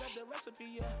legacy.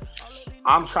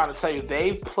 I'm trying to tell you,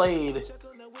 they've played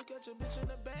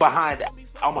behind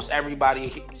almost everybody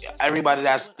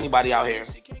that's anybody out here.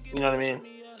 You know what I mean?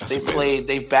 That's amazing.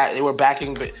 They were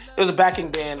backing. There was a backing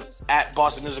band at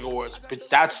Boston Music Awards, but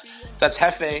that's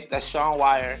Hefe, that's Sean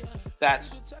Wire,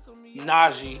 that's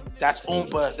Najee, that's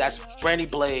Oompa, that's Brandy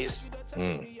Blaze,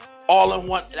 all in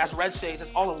one. That's Red Shades.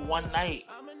 That's all in one night.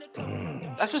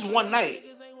 That's just one night.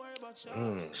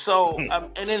 So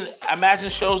and then imagine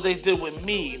shows they did with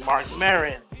me, Mark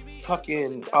Maron,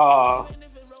 fucking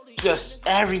just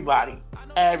everybody.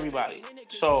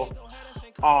 So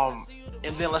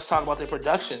and then let's talk about their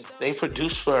production. They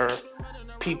produce for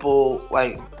people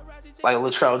like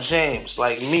Latrell James,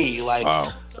 like me, like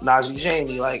Najee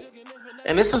Janey, like,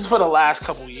 and this is for the last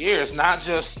couple of years, not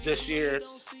just this year,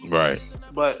 right?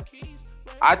 But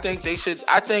I think they should.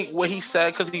 I think what he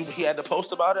said, because he had to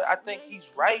post about it, I think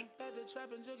he's right.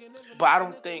 But I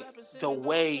don't think the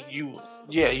way you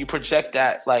project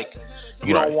that, like,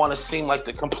 you don't want to seem like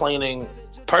the complaining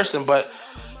person. But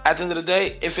at the end of the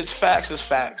day, if it's facts, it's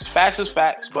facts. Facts is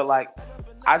facts. But like,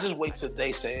 I just wait till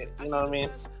they say it. You know what I mean?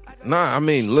 Nah, I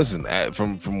mean, listen,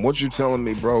 from what you're telling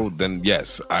me, bro, then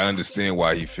yes, I understand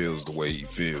why he feels the way he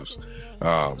feels.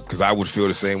 Because I would feel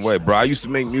the same way, bro. I used to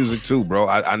make music too, bro.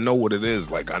 I know what it is.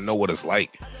 Like, I know what it's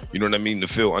like. You know what I mean? To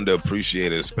feel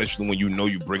underappreciated, especially when you know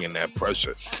you bringing that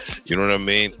pressure. You know what I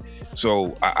mean?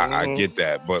 So I get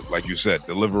that. But like you said,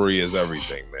 delivery is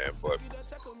everything, man. But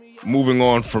moving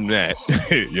on from that,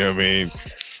 you know what I mean?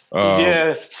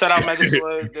 Yeah, shout out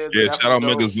Megazord. Yeah, shout out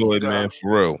Megazord, man,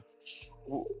 for real.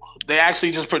 They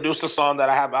actually just produced a song that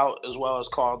I have out as well. It's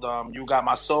called You Got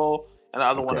My Soul. And the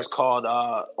other one is called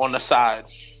On the Side.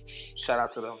 Shout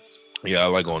out to them. Yeah, I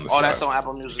like On the Side. Oh, that's on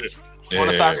Apple Music. On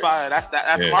the Side's fire.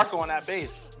 That's Marco on that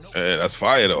bass. Yeah, that's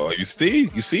fire though. You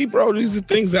see, bro, these are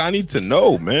things that I need to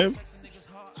know, man.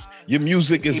 Your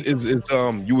music is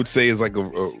you would say is like a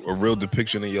real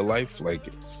depiction of your life. Like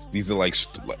these are like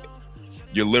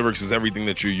your lyrics is everything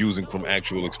that you're using from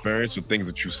actual experience or things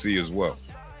that you see as well.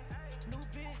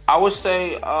 I would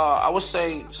say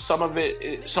some of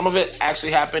it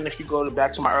actually happened if you go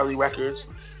back to my early records,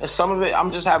 and some of it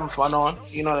I'm just having fun on.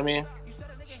 You know what I mean?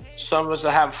 Some of us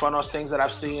are having fun on things that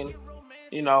I've seen.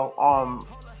 You know,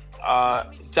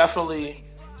 definitely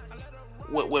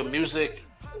with music,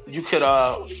 you can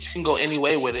go any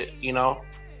way with it. You know,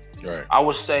 right? I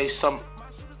would say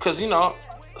because you know,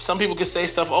 some people can say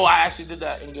stuff. Oh, I actually did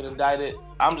that and get indicted.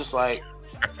 I'm just like,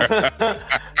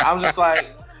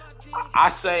 I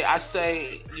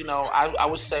say, you know, I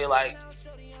would say like,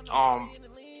 a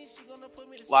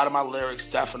lot of my lyrics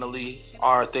definitely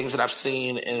are things that I've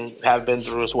seen and have been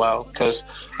through as well. Because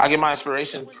I get my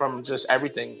inspiration from just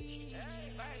everything.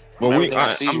 Well,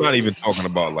 I'm not even talking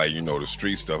about like, you know, the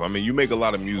street stuff. I mean, you make a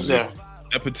lot of music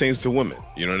that pertains to women.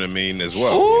 You know what I mean, as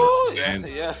well. Ooh, you know?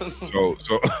 yeah. So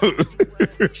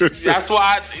that's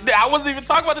why I wasn't even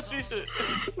talking about the street shit.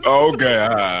 Okay.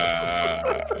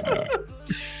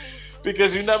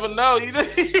 Because you never know.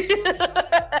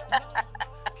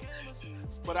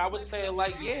 But I would say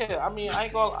like, yeah, I mean, I'm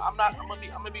gonna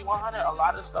be 100. A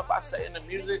lot of stuff I say in the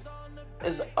music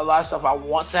is a lot of stuff I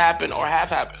want to happen or have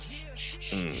happened.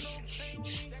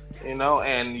 You know,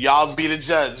 and y'all be the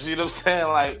judge. You know what I'm saying?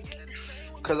 Like,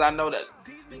 because I know that.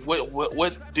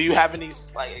 What do you have any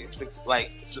like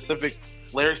specific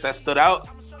lyrics that stood out?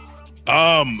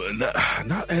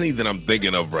 Not any that I'm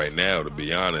thinking of right now, to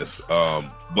be honest.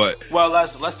 But well,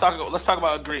 let's talk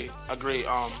about agree.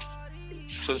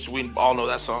 Since we all know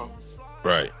that song,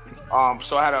 right?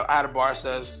 So I had a bar that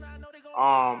says,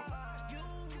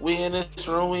 we in this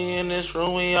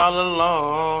room, we all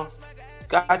alone.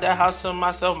 Got that house to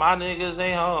myself, my niggas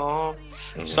ain't home.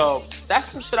 Mm-hmm. So that's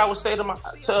some shit I would say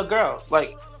to a girl,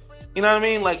 like. You know what I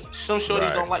mean? Like, some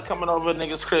shorties don't like coming over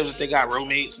niggas' cribs if they got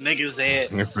roommates, niggas there.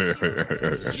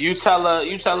 You tell her,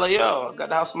 yo, I got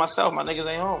the house to myself, my niggas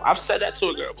ain't home. I've said that to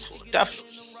a girl before,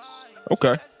 definitely.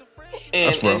 Okay.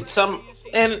 And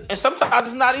sometimes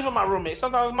it's not even my roommate.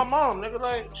 Sometimes it's my mom, nigga.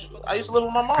 Like, I used to live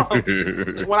with my mom.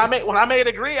 when I made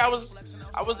Agree, I was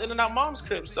in and out mom's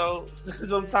crib. So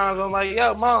sometimes I'm like,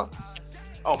 yo, mom.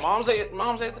 Oh, mom's at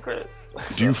the crib.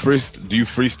 Do you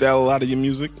freestyle a lot of your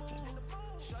music?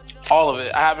 All of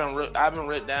it. I haven't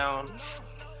wrote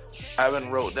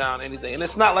down anything, and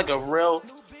it's not like a real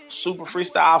super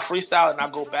freestyle. I'll freestyle and I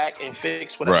go back and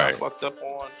fix whatever I fucked up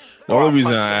on. The only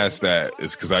reason I asked that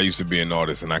is because I used to be an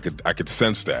artist, and I could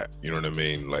sense that. You know what I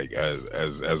mean? Like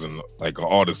as an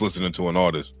artist listening to an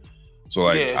artist. So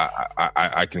like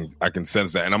I can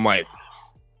sense that, and I'm like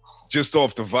just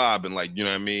off the vibe and like, you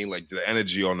know what I mean, like the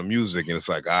energy on the music, and it's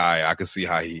like I can see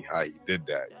how he did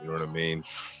that. You know what I mean?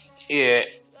 Yeah.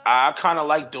 I kind of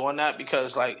like doing that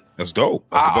because, like, that's dope.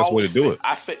 That's the best way to do it.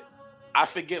 I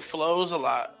forget flows a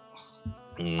lot.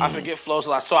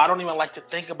 So I don't even like to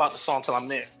think about the song till I'm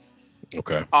there.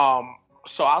 Okay.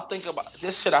 So I'll think about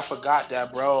this shit. I forgot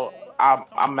that, bro.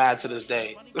 I'm mad to this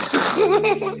day.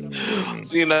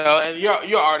 You know, and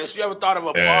you're artist. You ever thought of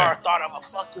a bar? Thought of a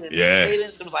fucking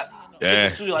cadence? It was like,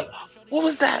 you're like, what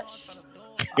was that?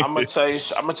 I'm gonna tell you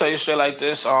straight like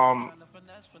this.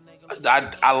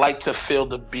 I like to feel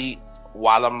the beat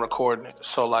while I'm recording it.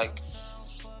 So like,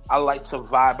 I like to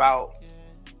vibe out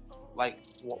like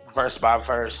verse by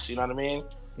verse. You know what I mean?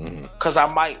 Because I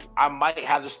might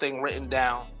have this thing written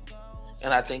down,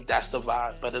 and I think that's the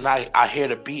vibe. But then I hear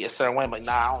the beat a certain way. I'm like,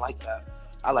 nah, I don't like that.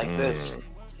 I like this,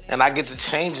 and I get to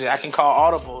change it. I can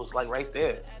call audibles like right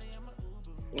there.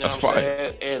 You know that's what I'm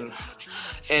saying?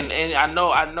 And I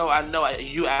know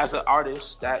you as an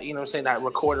artist that, you know what I'm saying, that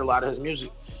recorded a lot of his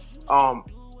music.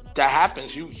 That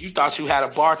happens. You thought you had a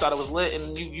bar, thought it was lit,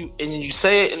 and you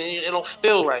say it, and it don't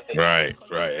feel right. Right.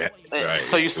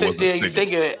 So you sit there, and you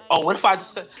think, oh, what if I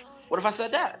just said? What if I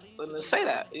said that? Then say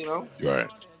that, you know? Right.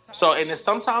 So, and then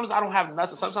sometimes I don't have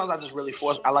nothing. Sometimes I just really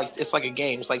force. It's like a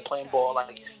game. It's like playing ball.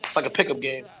 Like it's like a pickup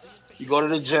game. You go to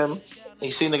the gym and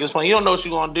you see niggas playing. You don't know what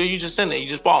you're gonna do. You just in there. You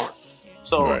just balling.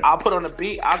 So I'll put on a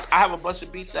beat. I have a bunch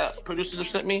of beats that producers have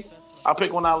sent me. I'll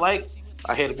pick one I like.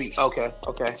 I hear the beat. Okay.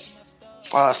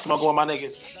 Smoking with my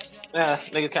niggas. Yeah,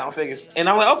 niggas counting figures. And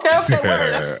I'm like, okay.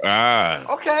 Word,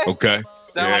 okay.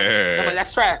 Then I'm like,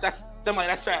 that's trash. That's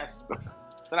trash.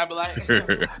 Then I'll be like,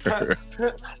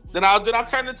 then I'll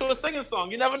turn it into a singing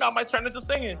song. You never know, I might turn it into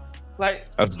singing. Like,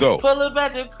 that's dope. Pull it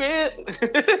back your crib.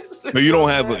 But you don't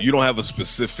have a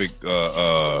specific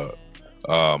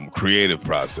creative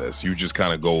process. You just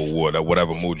kind of go with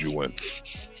whatever mood you in.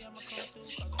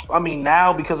 I mean,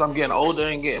 now because I'm getting older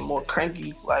and getting more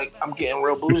cranky, like I'm getting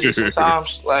real bougie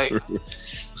sometimes. Like,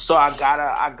 so I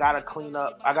gotta clean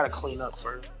up. I gotta clean up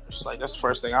first. Like that's the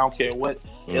first thing. I don't care what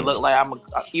it look like.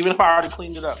 Even if I already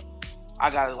cleaned it up, I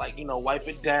gotta wipe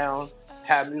it down.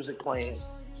 Have music playing,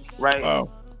 right? Wow.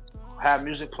 Have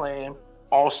music playing.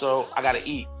 Also, I gotta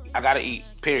eat.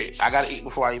 Period. I gotta eat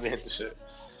before I even hit the shit.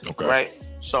 Okay. Right.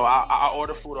 So I'll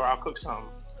order food or I'll cook something.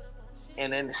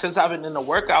 And then since I've been in the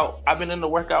workout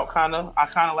kind of. I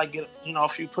kind of like get a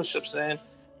few push-ups in.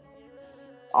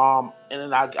 And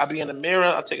then I be in the mirror.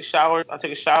 I take a shower.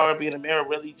 Be in the mirror.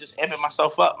 Really just amping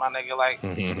myself up, my nigga. Like,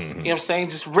 you know what I'm saying?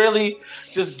 Just really,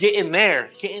 just get in there.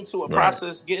 Get into a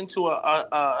process. Get into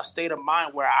a state of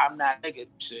mind where I'm not nigga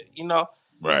shit. You know?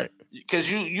 Right.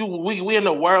 Because we in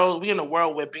the world. We in a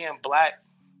world where being black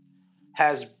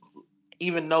has,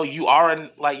 even though you are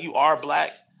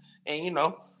black, and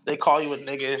they call you a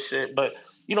nigga and shit, but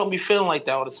you don't be feeling like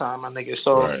that all the time, my nigga.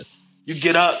 So. Right. You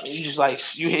get up and you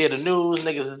just you hear the news,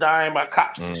 niggas is dying by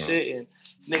cops and shit, and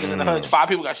niggas in the hood. 5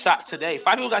 people got shot today.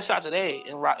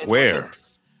 In where?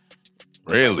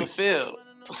 Really? The field.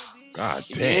 God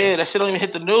damn. Yeah, that shit don't even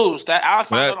hit the news. I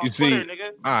found that on Twitter,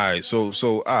 nigga. All right, so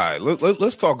all right,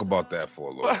 let's talk about that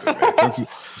for a little bit, man.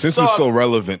 Since it's so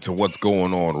relevant to what's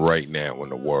going on right now in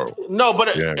the world. No,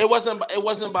 but it wasn't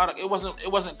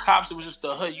cops. It was just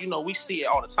the hood. We see it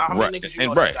all the time. How many niggas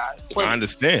that died? I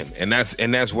understand, and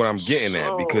that's what I'm getting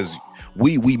at, because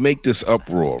we make this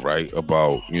uproar, right,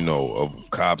 about of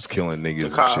cops killing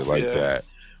niggas and shit like that,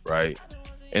 right?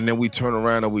 And then we turn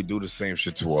around and we do the same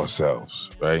shit to ourselves,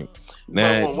 right?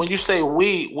 Now, when you say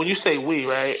we,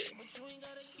 right?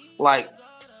 Like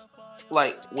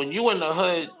when you in the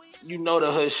hood,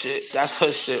 the hood shit. That's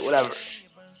hood shit, whatever.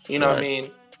 You know what I mean?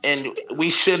 And we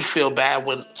should feel bad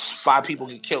when 5 people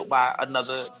get killed by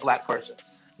another black person.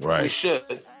 Right. We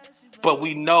should. But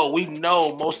we know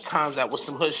most times that was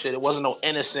some hood shit. It wasn't no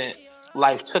innocent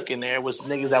life took in there. It was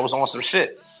niggas that was on some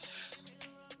shit.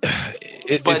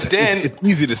 It's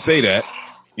easy to say that,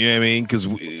 you know what I mean? Because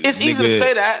it's easy to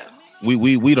say that.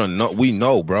 We don't know. We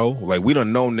know, bro. Like, we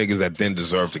don't know niggas that then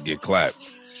deserve to get clapped.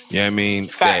 You know what I mean?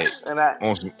 Facts.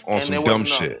 On some dumb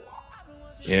shit.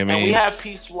 You know what I mean? And we have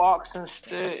peace walks and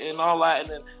shit and all that, and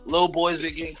then little boys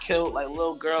been getting killed, like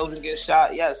little girls been getting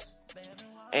shot. Yes,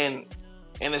 and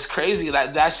it's crazy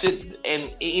that shit.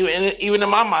 And even in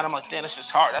my mind, I'm like, damn, that's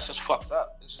just hard. That's just fucked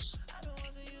up. It's just,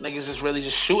 niggas just really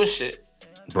just shooting shit.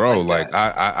 Bro,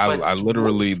 I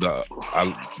literally the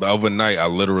other night I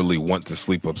literally went to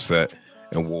sleep upset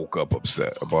and woke up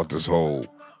upset about this whole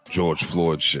George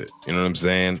Floyd shit. You know what I'm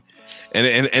saying?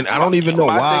 And I don't even know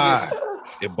why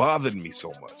it bothered me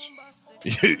so much.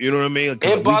 You know what I mean?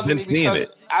 It bothered me because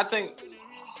I think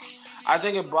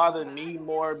it bothered me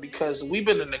more because we've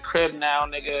been in the crib now,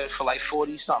 nigga, for like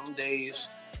 40 something days,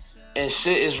 and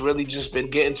shit has really just been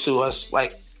getting to us,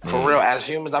 like. For real, as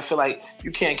humans, I feel like you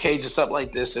can't cage us up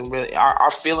like this, and really, our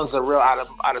feelings are real out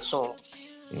of tune.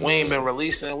 We ain't been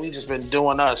releasing; we just been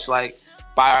doing us like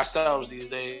by ourselves these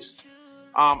days.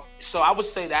 So I would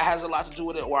say that has a lot to do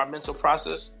with it, or our mental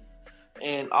process.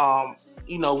 And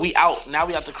we out now.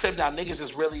 We out the crib now. Niggas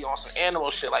is really on some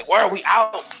animal shit. Like, where are we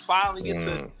out? Finally get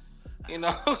to,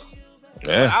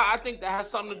 Yeah. I think that has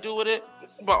something to do with it,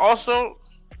 but also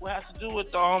what has to do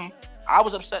with I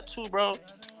was upset too, bro.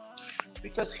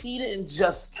 Because he didn't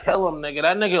just kill him, nigga.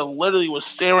 That nigga literally was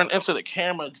staring into the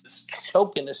camera, just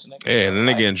choking this nigga. Yeah, and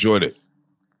the nigga enjoyed it.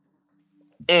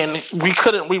 And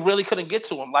we really couldn't get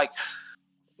to him. Like,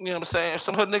 you know what I'm saying? If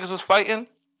some hood niggas was fighting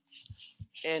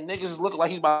and niggas look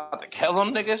like he's about to kill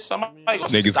him, nigga,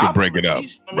 niggas could break it up.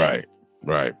 Right.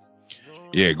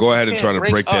 Yeah, go ahead and try to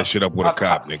break that shit up with a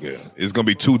cop, nigga. It's gonna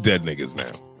be 2 dead niggas now.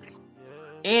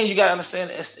 And you gotta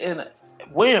understand,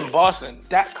 we're in Boston.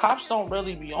 That cops don't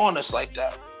really be on us like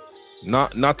that.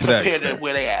 Not to that extent. Compared to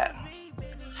where they at.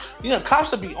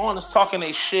 Cops will be on us talking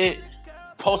their shit,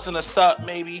 posting us up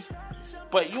maybe.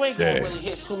 But you ain't gonna really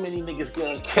hear too many niggas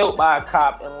getting killed by a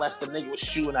cop unless the nigga was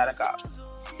shooting at a cop.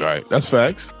 Right, that's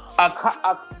facts. A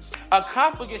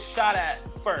cop will get shot at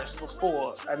first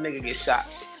before a nigga gets shot.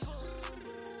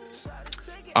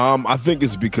 I think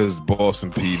it's because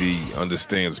Boston PD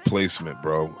understands placement,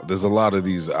 bro. There's a lot of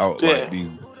these like these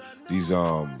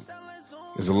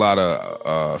there's a lot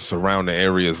of surrounding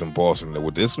areas in Boston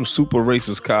that there's some super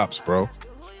racist cops, bro.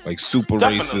 Like super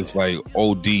racist, like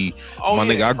OD.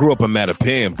 Nigga, I grew up in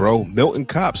Mattapan, bro. Milton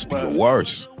cops be the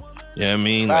worst. You know what I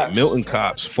mean? Like Milton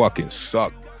cops fucking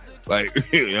suck. Like,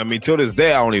 I mean, till this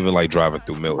day, I don't even like driving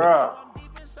through Milton.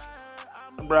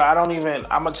 Bro, I don't even.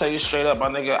 I'm gonna tell you straight up, my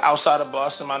nigga. Outside of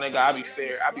Boston, my nigga, I be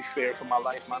fair for my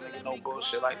life, my nigga. No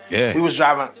bullshit. Like, we was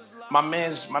driving. My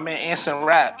man Anson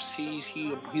raps. He's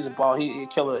a ball. He a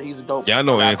killer. He's a dope. Yeah, I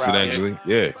know Anson actually.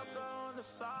 Yeah.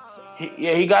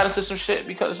 He got into some shit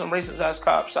because of some racist ass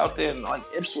cops out there in like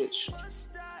Ipswich.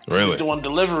 Really? He was doing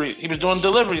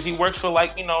deliveries. He works for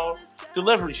like,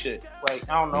 delivery shit. Like,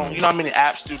 I don't know. You know how many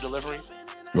apps do delivery?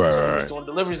 Right. He was doing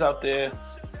deliveries out there.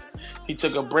 He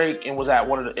took a break and was at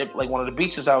one of the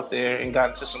beaches out there and got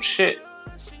into some shit.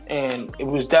 And it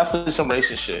was definitely some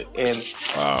racist shit. And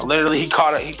literally he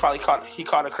caught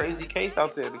a crazy case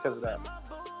out there because of that.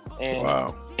 And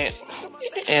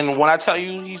and when I tell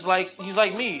you he's like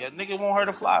me, a nigga won't hurt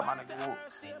a fly, my nigga.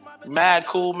 Mad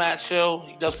cool, mad chill.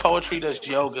 He does poetry, does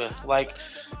yoga. Like,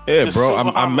 yeah, bro.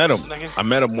 I met him. Nigga. I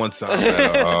met him one time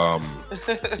at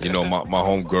my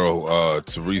homegirl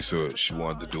Teresa, she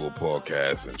wanted to do a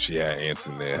podcast and she had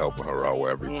Anson there helping her out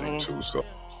with everything too. So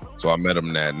I met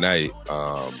him that night.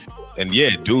 And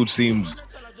yeah, dude seems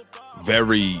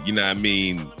very,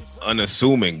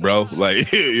 unassuming, bro.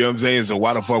 Like, you know what I'm saying? So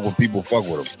why the fuck would people fuck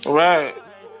with him? Right.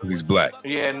 He's black.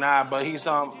 Yeah, nah, but he's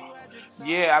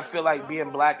I feel like being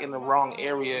black in the wrong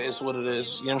area is what it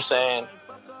is. You know what I'm saying?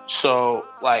 So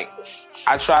like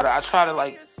I try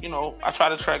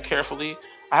to tread carefully.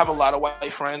 I have a lot of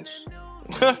white friends.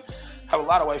 And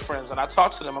I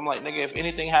talk to them. I'm like, nigga, if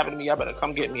anything happened to me, y'all better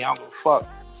come get me. I don't give a fuck.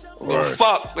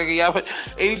 Fuck, nigga. Y'all,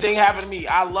 anything happened to me,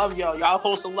 I love y'all. Y'all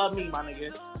supposed to love me, my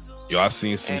nigga. Yo, I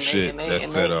seen some shit that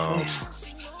said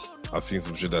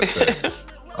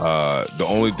the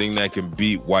only thing that can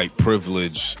beat white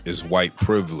privilege is white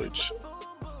privilege.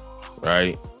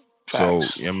 Right?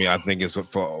 Facts. So, I think it's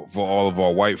for all of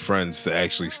our white friends to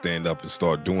actually stand up and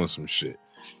start doing some shit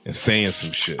and saying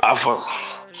some shit. I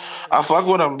fuck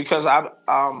with them because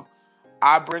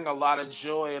I bring a lot of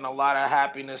joy and a lot of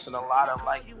happiness and a lot of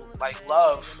like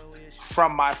love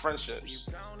from my friendships.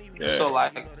 Yeah. So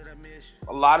like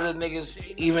a lot of the niggas,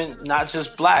 even not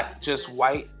just black, just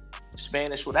white,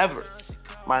 Spanish, whatever,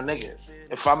 my nigga.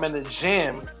 If I'm in the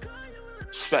gym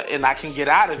and I can get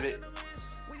out of it,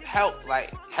 help me,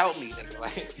 nigga.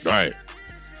 Like, right.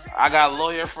 I got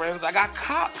lawyer friends. I got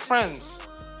cop friends.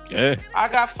 Yeah. I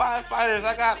got firefighters.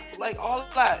 I got like all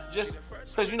of that. Just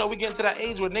because we get into that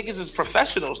age where niggas is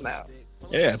professionals now.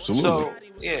 Yeah, absolutely. So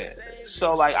yeah.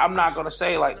 So like I'm not gonna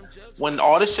say like when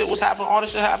all this shit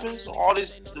happens, all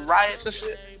these riots and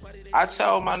shit. I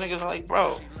tell my niggas like,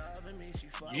 bro,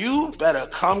 you better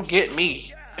come get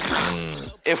me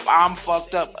if I'm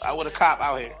fucked up with a cop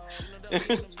out here.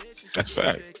 That's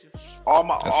facts. All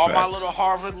my little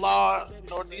Harvard law,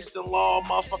 Northeastern law,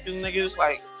 motherfucking niggas,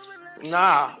 like,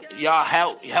 nah, y'all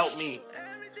help me.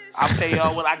 I'll pay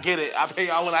y'all when I get it.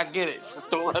 Just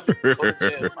don't let me go to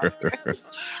jail.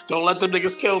 Don't let them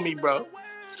niggas kill me, bro.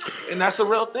 And that's a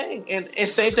real thing. And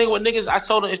same thing with niggas. I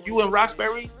told them, if you in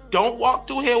Roxbury, don't walk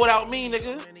through here without me,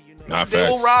 nigga. They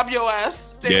will rob your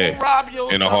ass. They will rob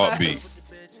your in a heartbeat.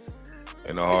 Ass.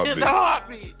 In a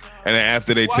heartbeat. And then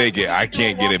after they take it, I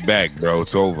can't get it back, bro.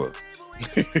 It's over.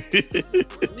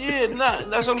 Yeah, nah,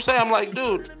 that's what I'm saying. I'm like,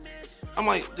 dude.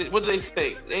 What did they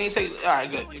take? They ain't take. All right,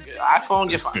 good. You're good.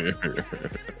 iPhone, you're fine.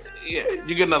 Yeah,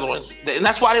 you get another one. And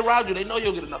that's why they robbed you. They know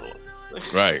you'll get another one.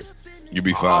 Right. You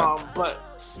be fine. But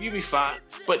you be fine.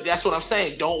 But that's what I'm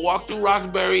saying. Don't walk through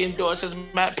Roxbury and Dorchester,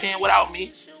 Mattapan without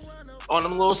me on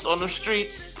them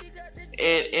streets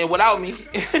and without me.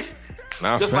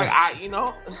 Nah, just like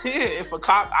if a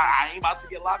cop, I ain't about to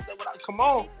get locked up without. Come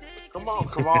on.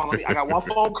 I got one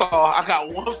phone call.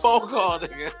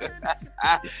 Nigga.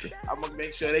 I'm gonna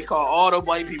make sure they call all the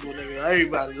white people, nigga.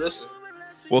 Everybody, listen.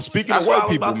 Well, speaking of white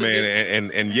people,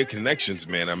 man, and your connections,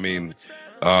 man. I mean,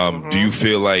 do you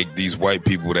feel like these white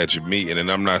people that you're meeting,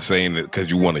 and I'm not saying that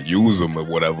because you want to use them or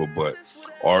whatever, but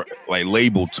are like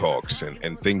label talks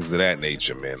and things of that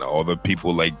nature, man? Are the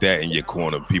people like that in your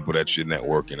corner, people that you're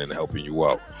networking and helping you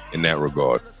out in that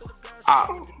regard?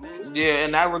 Yeah,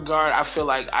 in that regard, I feel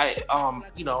like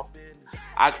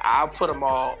I'll put them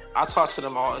all. I'll talk to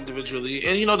them all individually,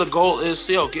 and the goal is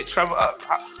get Trevor up.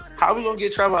 How are we gonna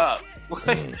get Trevor up?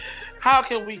 How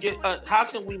can we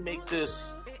make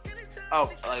this a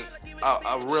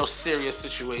real serious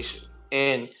situation?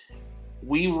 And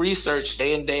we research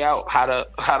day in day out how to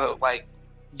like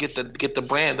get the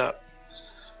brand up,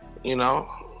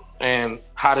 and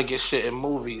how to get shit in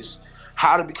movies,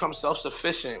 how to become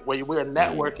self-sufficient, where we're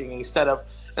networking instead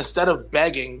of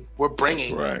begging, we're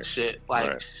bringing shit.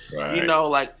 Like,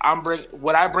 like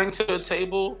what I bring to the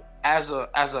table as a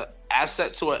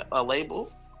asset to a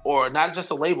label, or not just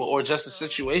a label, or just a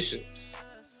situation.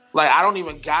 Like, I don't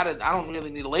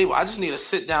really need a label. I just need to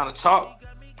sit down and talk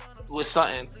with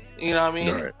something. You know what I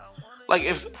mean? Right. Like,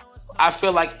 if I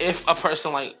feel like if a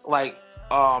person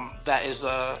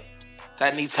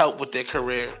that needs help with their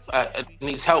career,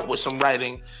 needs help with some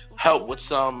writing, help with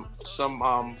some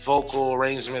vocal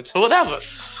arrangements or whatever,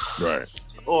 right?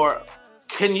 Or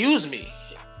can use me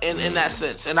in that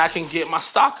sense, and I can get my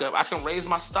stock up. I can raise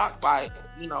my stock by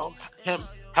him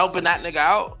helping that nigga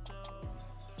out,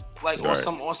 like on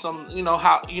some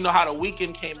how The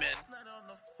Weeknd came in,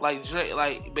 like Drake,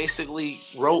 like basically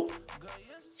wrote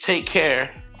 "Take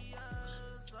Care."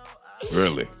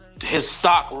 Really, his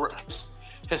stock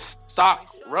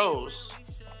rose,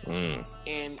 and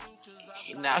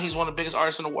now he's one of the biggest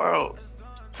artists in the world.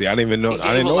 See, I didn't know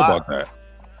about that.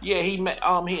 Yeah,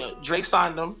 Drake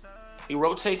signed him. He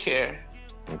wrote "Take Care."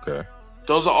 Okay.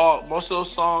 Those are most of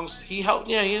those songs he helped.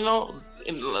 Yeah,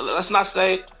 let's not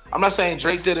say. I'm not saying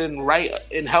Drake didn't write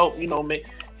and help. No.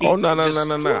 I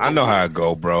know how it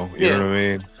go, bro. You know what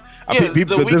I mean?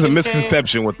 There's a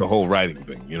misconception with the whole writing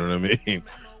thing. You know what I mean?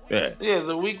 Yeah.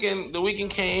 The Weeknd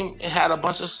came and had a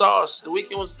bunch of sauce. The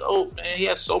Weeknd was dope, man. He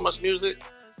has so much music.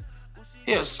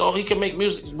 Yeah, so he can make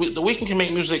music. The Weeknd can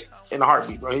make music in a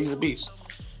heartbeat, bro. He's a beast.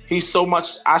 He's so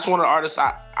much. That's one of the artists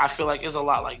I feel like is a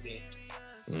lot like me.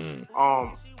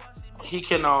 He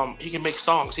can make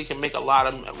songs. He can make a lot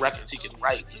of records. He can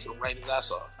write his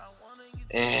ass off.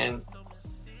 And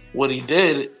what he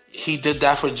did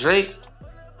that for Drake.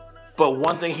 But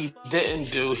one thing he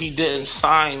didn't do, he didn't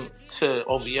sign to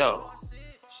OVO.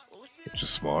 Which is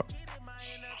smart.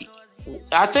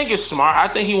 I think it's smart. I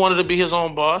think he wanted to be his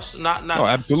own boss. Not. Oh,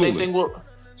 absolutely.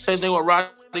 Same thing with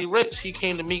Roddy Ricch. He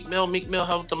came to Meek Mill. Meek Mill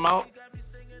helped him out.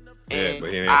 Yeah, but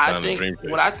he didn't sign the Dream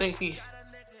Chasers. What I think he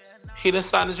didn't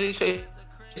sign the Dream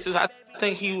Chasers. I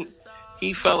think he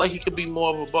felt like he could be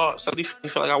more of a boss. He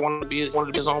felt like I wanted to be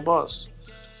his own boss.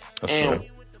 That's and right.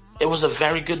 It was a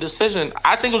very good decision.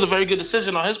 I think it was a very good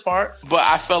decision on his part. But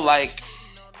I felt like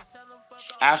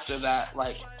after that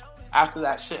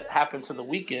shit happened to The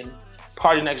Weeknd,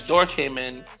 Party Next Door came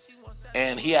in,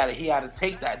 and he had to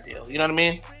take that deal. You know what I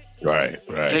mean? Right.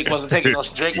 Drake wasn't taking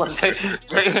those. Drake wasn't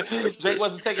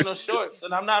taking those shorts,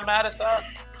 and I'm not mad at that.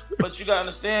 But you gotta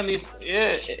understand these.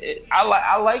 Yeah,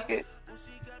 I like it.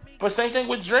 But same thing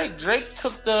with Drake. Drake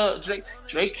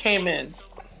came in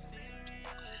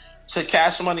to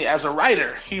Cash Money as a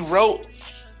writer. He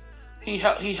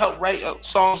helped write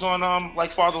songs on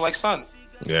like Father Like Son.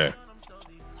 Yeah.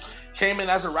 Came in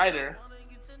as a writer.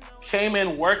 Came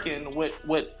in working with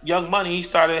Young Money. He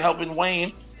started helping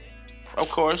Wayne. Of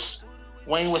course,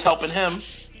 Wayne was helping him,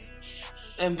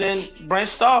 and then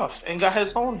branched off and got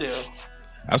his own deal.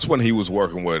 That's when he was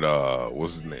working with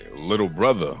what's his name, Little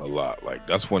Brother, a lot. Like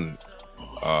that's when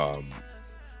I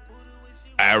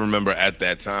remember at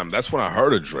that time. That's when I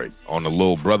heard of Drake on the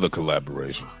Little Brother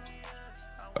collaboration.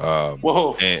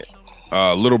 Whoa! And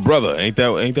Little Brother, ain't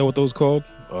that what those called?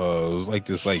 It was like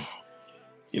this,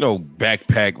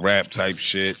 backpack rap type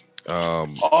shit. Yeah.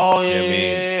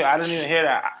 I didn't even hear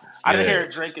that. I didn't hear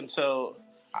Drake until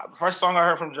first song I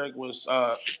heard from Drake was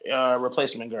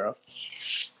 "Replacement Girl."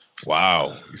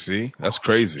 Wow, you see, that's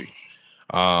crazy.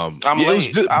 I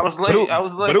was late.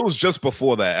 But it was just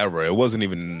before that era. It wasn't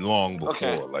even long before.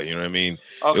 Okay. Like, you know what I mean?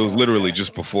 Okay. It was literally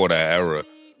just before that era.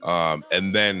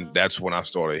 And then that's when I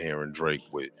started hearing Drake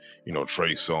with,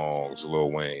 Trey Songz,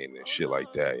 Lil Wayne, and shit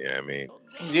like that. You know what I mean?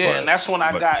 Yeah, and that's when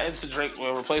I got into Drake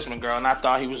with "Replacement Girl," and I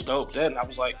thought he was dope. Then I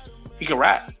was like, he can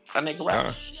rap. That nigga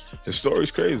rap. His story's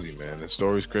crazy, man.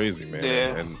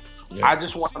 Yeah. And I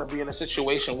just want to be in a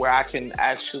situation where I can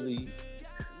actually,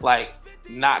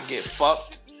 not get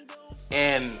fucked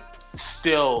and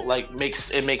still, make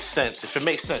sense. If it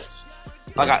makes sense.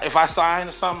 If I sign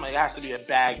something, it has to be a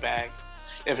bag.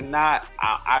 If not,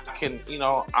 I can,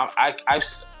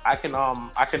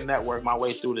 I can network my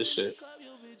way through this shit.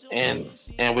 And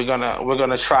we're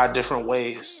gonna try different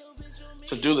ways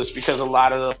to do this, because a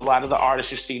lot of the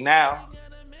artists you see now,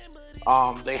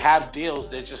 They have deals.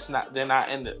 They're not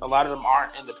a lot of them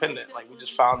aren't independent. Like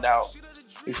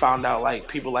we found out like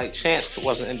people like Chance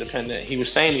wasn't independent. He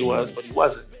was saying he was, but he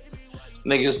wasn't.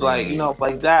 Niggas like,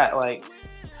 like that, like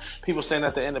people saying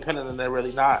that they're independent and they're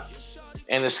really not.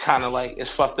 And it's kind of like, it's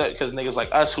fucked up because niggas like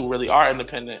us who really are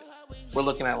independent, we're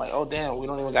looking at like, oh damn, we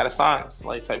don't even got to sign,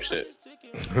 like type shit.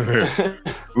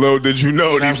 Lil, did you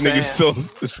know these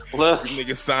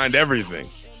niggas signed everything?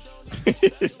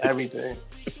 Everything.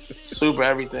 Super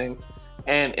everything.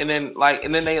 And then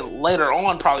they later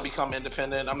on probably become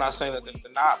independent. I'm not saying that they're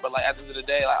not, but like at the end of the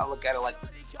day, like, I look at it like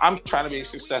I'm trying to be as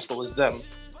successful as them.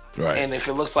 Right. And if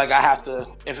it looks like I have to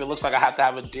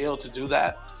have a deal to do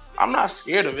that, I'm not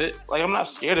scared of it. Like I'm not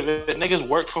scared of it. Niggas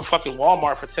worked for fucking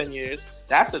Walmart for 10 years.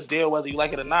 That's a deal whether you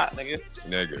like it or not, nigga.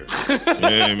 You know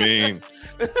what I mean?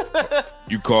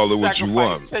 You call it what you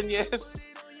want. 10 years.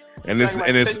 And it's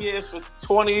 10 years for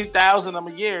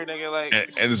 $20,000 a year, nigga. Like,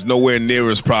 and it's nowhere near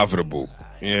as profitable.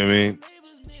 You know what I mean?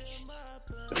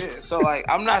 Yeah. So like,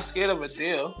 I'm not scared of a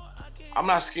deal.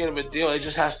 It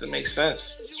just has to make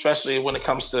sense, especially when it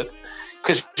comes to,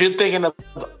 because you're thinking of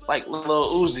like Lil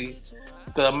Uzi,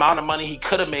 the amount of money he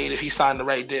could have made if he signed the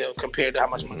right deal compared to how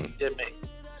much money he did make.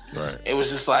 Right. It was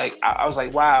just like I was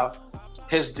like, wow,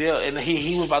 his deal, and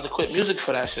he was about to quit music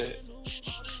for that shit.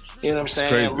 You know what I'm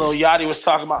saying? And Lil Yachty was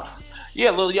talking about,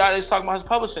 his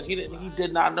publishing. He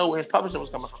did not know where his publishing was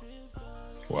coming from.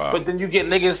 Wow. But then you get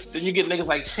niggas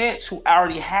like Chance who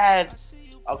already had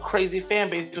a crazy fan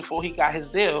base before he got his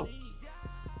deal.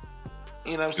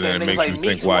 You know what I'm saying? Niggas like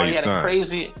Meek, who had a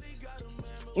crazy.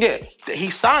 Yeah, he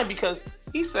signed because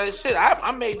he said, "Shit,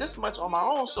 I made this much on my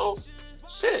own, so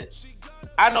shit.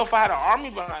 I know if I had an army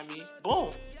behind me,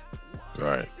 boom."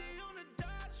 Right.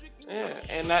 Yeah,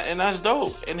 and that's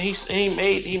dope. And he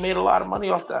made a lot of money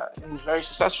off that. He was very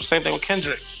successful. Same thing with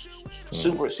Kendrick.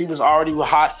 Super. He was already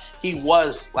hot. He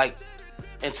was like.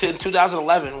 Until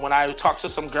 2011, when I talked to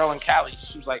some girl in Cali,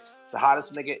 she was like, the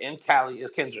hottest nigga in Cali is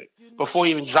Kendrick. Before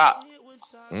he even dropped.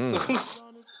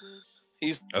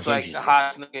 He's like the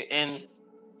hottest nigga in.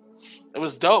 It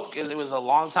was dope because it was a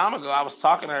long time ago. I was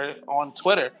talking to her on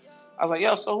Twitter. I was like,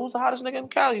 yo, so who's the hottest nigga in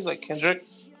Cali? He's like, Kendrick.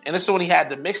 And this is when he had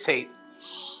the mixtape.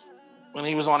 When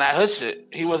he was on that hood shit.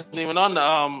 He wasn't even on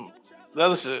the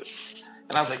other shit.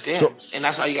 And I was like, damn. And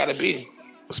that's how you gotta be.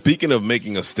 Speaking of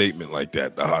making a statement like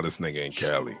that, the hottest nigga in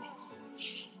Cali.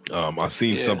 I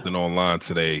seen something online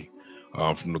today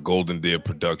from the Golden Deer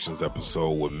Productions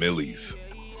episode with Millie's,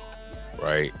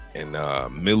 right? And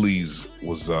Millie's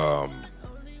was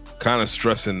kind of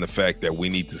stressing the fact that we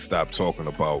need to stop talking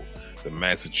about the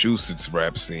Massachusetts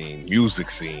rap scene, music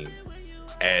scene,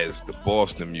 as the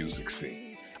Boston music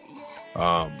scene.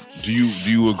 Do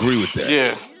you agree with that?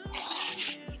 Yeah.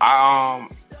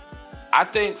 I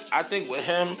think with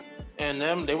him and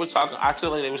them, they were talking. I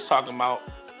feel like they was talking about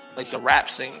like the rap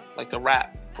scene, like the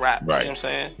rap. Right. You know what I'm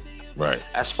saying? Right.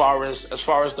 As far as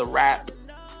the rap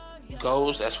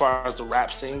goes, as far as the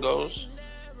rap scene goes,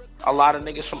 a lot of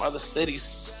niggas from other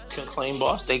cities can claim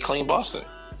Boston. They claim Boston.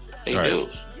 They do.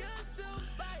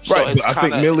 So right. But I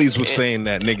think Millie's was saying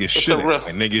that niggas shouldn't.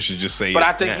 And niggas should just say. But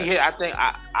I think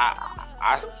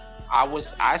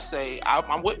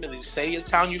I'm with Millie's. Say your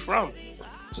town you from.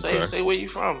 Say where you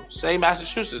from. Say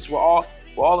Massachusetts. We're all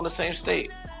in the same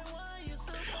state.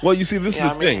 Well, you see, this is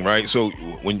the thing, right? So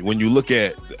when you look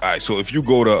at, all right, so if you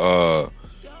go to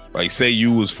like say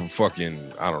you was from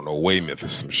fucking, I don't know, Weymouth or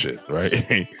some shit,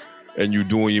 right? And you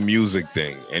doing your music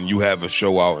thing, and you have a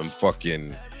show out in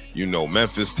fucking,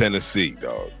 Memphis, Tennessee,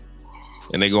 dog.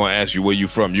 And they gonna ask you where you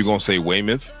from. You gonna say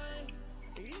Weymouth?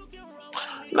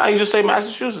 No, you just say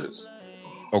Massachusetts.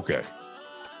 Okay.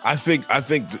 I think.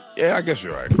 Yeah, I guess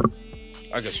you're right.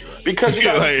 Because you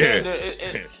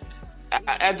gotta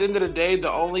at the end of the day,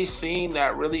 the only scene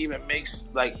that really even makes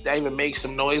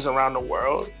some noise around the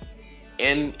world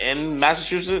in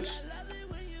Massachusetts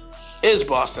is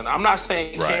Boston. I'm not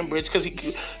saying Cambridge because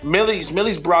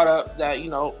Millie's brought up that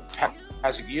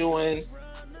Patrick Ewing,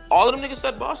 all of them niggas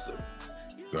said Boston.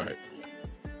 Right.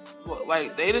 Well,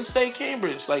 like they didn't say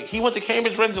Cambridge. Like he went to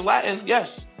Cambridge, read the Latin,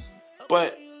 yes,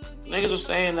 but niggas are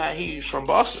saying that he's from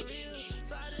Boston.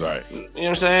 Right. You know what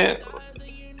I'm saying?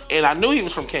 And I knew he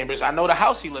was from Cambridge. I know the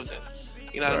house he lived in.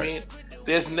 You know what I mean?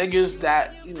 There's niggas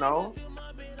that,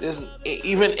 there's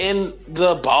even in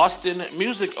the Boston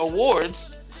Music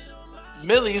Awards,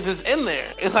 Millie's is in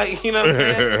there. It's like, you know what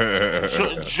I'm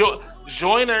saying?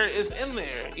 Joyner is in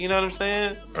there. You know what I'm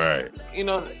saying? Right.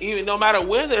 Even no matter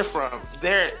where they're from,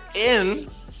 they're in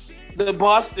the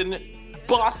Boston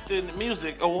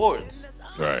Music Awards.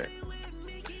 Right.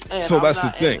 And so that's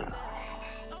the thing.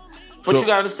 But you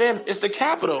gotta understand, it's the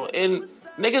capital, and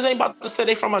niggas ain't about to say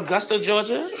they from Augusta,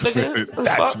 Georgia. Nigga.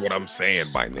 That's what I'm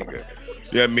saying, my nigga.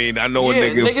 Yeah, I mean, I know a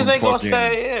nigga niggas from ain't gonna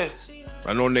say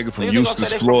I know a nigga from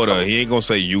Eustis, Florida. He ain't gonna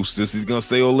say Eustis. He's gonna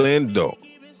say Orlando.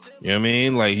 You know what I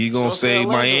mean? Like he gonna say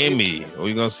Miami, or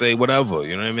he gonna say whatever.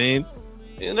 You know what I mean?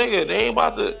 Yeah, nigga, they ain't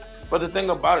about to. But the thing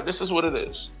about it, this is what it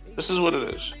is.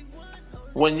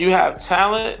 When you have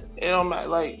talent, it don't matter.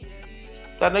 Like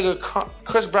that nigga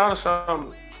Chris Brown is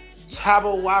from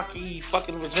Tabawaki,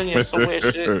 fucking Virginia, somewhere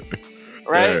shit,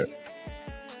 right? Yeah.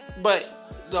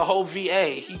 But the whole VA,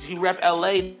 he rep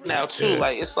LA now too. Yeah.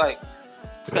 Like it's like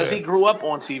because he grew up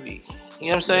on TV. You know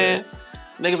what I'm saying?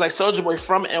 Yeah. Niggas like Soulja Boy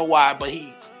from NY, but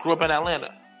he grew up in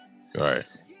Atlanta. Right.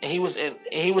 And he was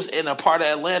in a part of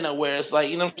Atlanta where it's like,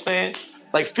 you know what I'm saying?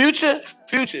 Like Future,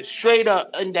 straight up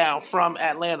and down from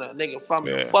Atlanta, nigga, from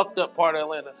the fucked up part of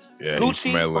Atlanta. Yeah,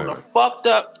 Gucci from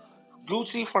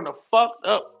the fucked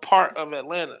up part of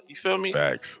Atlanta. You feel me?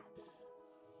 Facts.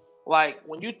 Like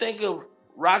when you think of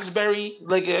Roxbury,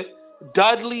 nigga,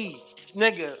 Dudley,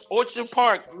 nigga, Orchard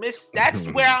Park, that's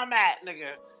where I'm at,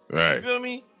 nigga. Right. You feel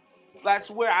me? That's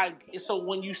where so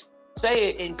when you say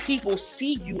it and people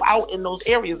see you out in those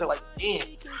areas, they're like, damn,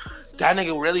 that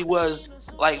nigga really was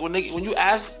like when you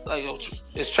ask like, yo,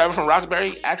 is Trevor from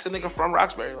Roxbury? Ask a nigga from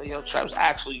Roxbury. Like, yo, Trevor's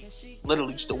actually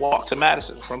literally used to walk to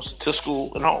Madison to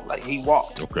school and home. Like he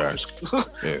walked. Okay.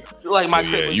 Yeah. Like my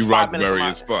crib was you 5 minutes Roxbury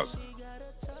as fuck.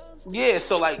 Yeah,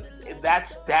 so like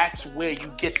that's where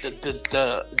you get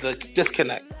the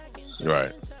disconnect.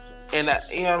 Right. And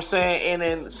you know what I'm saying?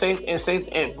 And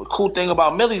then cool thing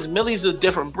about Millie's a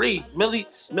different breed.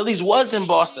 Millie's was in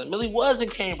Boston. Millie was in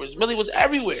Cambridge. Millie was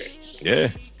everywhere. Yeah.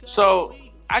 So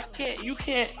I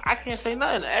can't say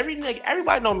nothing.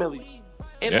 Everybody know Millie's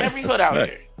in every hood out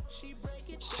here.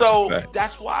 So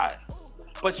that's why.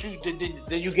 But then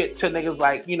you get to niggas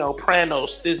like, you know, Prano,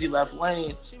 Stizzy Left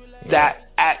Lane, that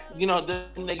the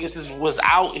niggas was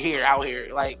out here,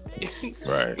 like,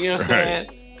 right. You know what I'm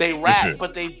saying? They rap,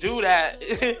 but they do that.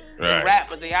 They rap,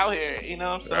 but they out here, you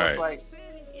know? So it's like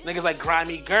niggas like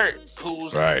Grimy Gert,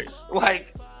 who's like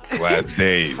Last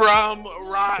Days from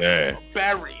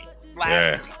Roxbury.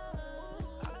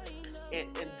 And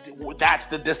that's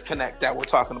the disconnect that we're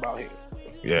talking about here.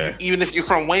 Yeah. Even if you're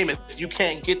from Weymouth, you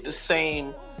can't get the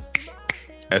same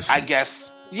essence. I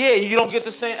guess. Yeah, you don't get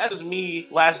the same as me,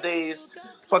 Last Days,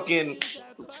 fucking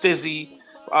Stizzy,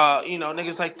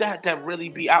 niggas like that really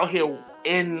be out here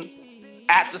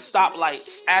at the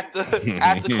stoplights, at the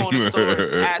corner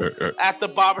stores, at the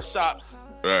barbershops.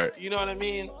 Right. You know what I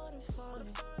mean?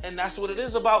 And that's what it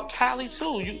is about Cali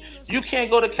too. You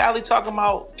can't go to Cali talking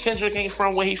about Kendrick ain't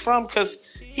from where he from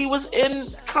because he was in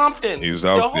Compton. He was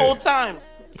out the whole time.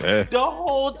 Yeah. The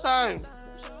whole time.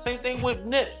 Same thing with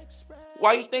Nip.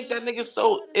 Why you think that nigga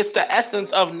so? It's the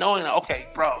essence of knowing. Okay,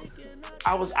 bro,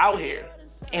 I was out here,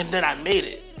 and then I made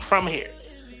it from here.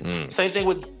 Same thing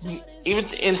with even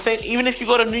if you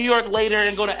go to New York later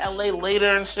and go to LA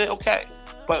later and shit. Okay,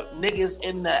 but niggas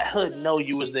in the hood know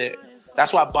you was there.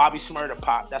 That's why Bobby Shmurda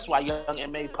pop. That's why Young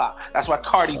M.A. pop. That's why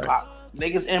Cardi pop.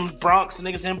 Niggas in Bronx,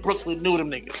 niggas in Brooklyn knew them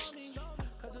niggas.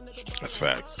 That's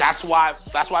facts. That's why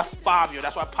Fabio.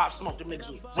 That's why Pop Smoke. Them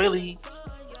niggas was really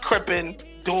crippin',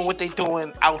 doing what they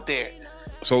doing out there.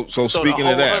 So speaking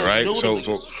of that, right?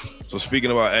 So speaking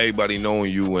about everybody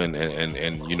knowing you and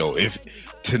you know, if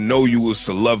to know you is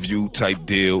to love you type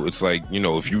deal, it's like, you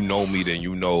know, if you know me, then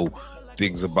you know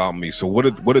things about me. So what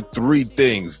are 3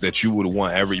 things that you would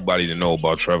want everybody to know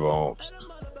about Trevor Holmes?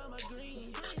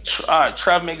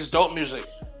 Trev makes dope music.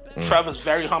 Trevor's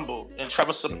very humble, and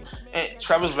Trevor's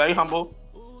very humble,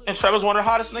 and Trevor's one of the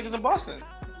hottest niggas in Boston.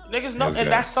 Niggas know, and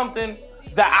that's something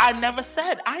that I never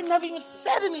said. I never even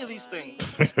said any of these things.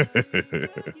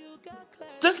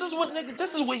 This is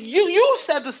what you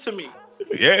said this to me.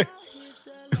 Yeah.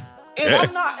 And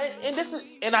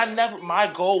I'm not, my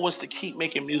goal was to keep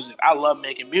making music. I love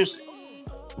making music.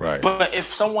 Right. But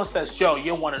if someone says, yo,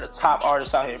 you're one of the top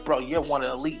artists out here, bro, you're one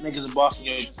of the elite niggas in Boston,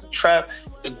 you're Trev,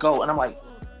 the GOAT. And I'm like,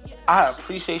 I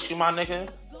appreciate you, my nigga.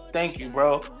 Thank you,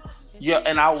 bro. Yeah,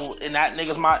 and I'll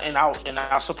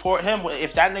support him.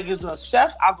 If that nigga's a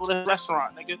chef, I'll go to the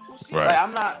restaurant, nigga. Right.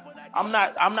 Like, I'm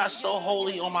not so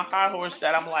wholly on my high horse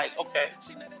that I'm like, okay.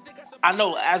 I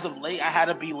know as of late I had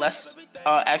to be less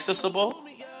accessible.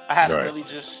 I had to really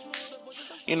just,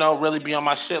 really be on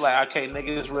my shit. Like, okay,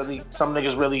 some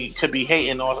niggas really could be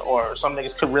hating, or some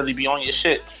niggas could really be on your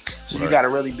shit. So you gotta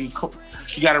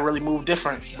really move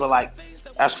different. But like,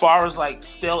 as far as like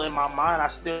still in my mind, I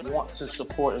still want to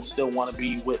support and still want to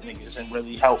be with niggas and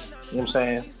really help. You know what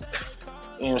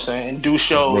I'm saying? And do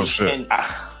shows. And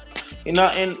You know,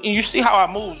 and you see how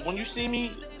I move. When you see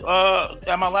me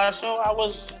at my last show, I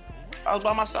was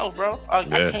by myself, bro. I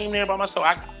came there by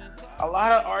myself. A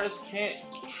lot of artists can't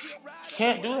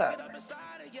do that.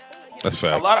 That's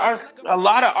fact. A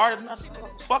lot of artists,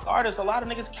 fuck artists. A lot of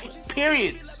niggas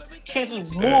can't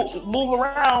just move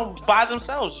around by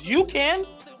themselves. You can.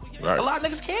 Right. A lot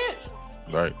of niggas can't.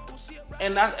 Right.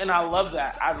 And I love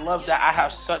that. I love that I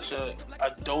have such a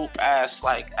dope ass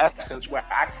like essence where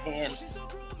I can,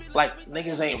 like,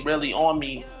 niggas ain't really on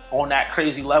me on that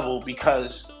crazy level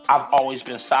because I've always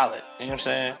been solid. You know what I'm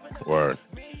saying? Word.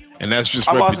 And that's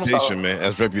just reputation, man.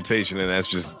 That's reputation, and that's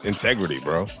just integrity,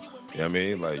 bro. You know what I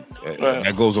mean? Like,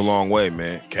 that goes a long way,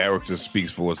 man. Character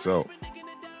speaks for itself.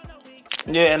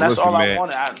 Yeah, and that's all I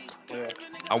wanted.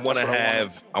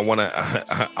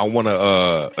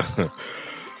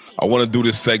 I want to do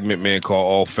this segment, man, called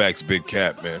All Facts Big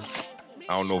Cap, man.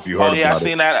 I don't know if you heard about it. I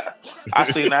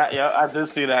seen that. Yeah, I did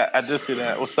see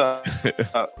that. What's up?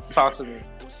 Talk to me.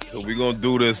 So we're going to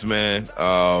do this, man,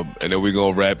 and then we're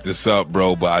going to wrap this up,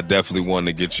 bro, but I definitely want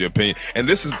to get your opinion. And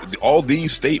this is, all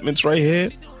these statements right here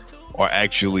are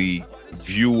actually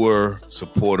viewer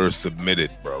supporter submitted,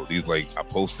 bro. These, like, I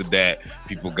posted that.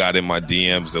 People got in my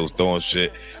DMs. They was throwing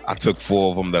shit. I took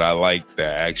 4 of them that I liked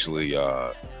that actually,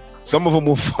 some of them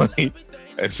were funny,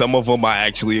 and some of them I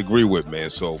actually agree with, man.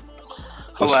 So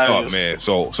let's start, man.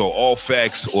 So all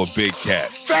facts or big cap?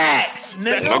 Facts,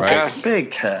 nigga. Right?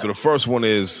 Big cap. So the first one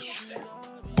is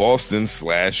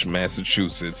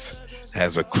Boston/Massachusetts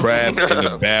has a crab in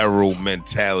the barrel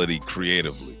mentality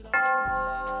creatively.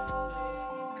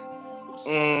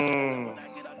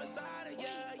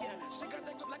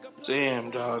 Damn,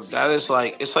 dog. That is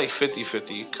like, it's like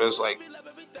 50-50 because, like,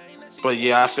 but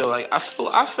yeah, I feel like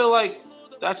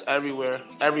that's everywhere,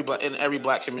 in every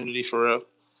black community for real.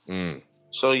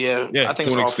 So yeah, I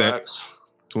think it's all facts.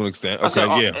 To an extent,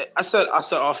 okay, I said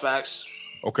all facts.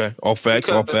 Okay, all facts,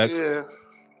 all facts.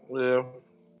 Yeah.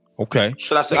 Okay.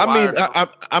 Should I say?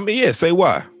 I mean, yeah. Say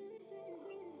why.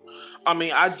 I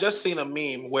mean, I just seen a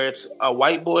meme where it's a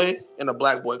white boy and a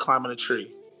black boy climbing a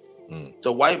tree.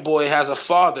 The white boy has a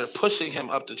father pushing him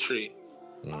up the tree,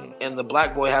 and the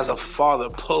black boy has a father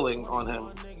pulling on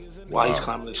him while he's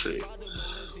climbing the tree.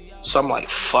 So I'm like,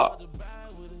 fuck.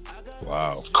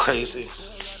 Wow. Crazy.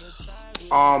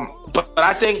 But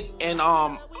I think in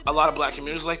a lot of black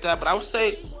communities like that, but I would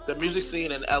say the music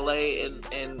scene in LA and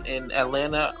in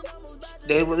Atlanta,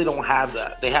 they really don't have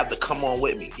that. They have the come on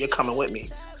with me. You're coming with me.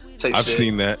 I've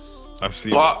seen that.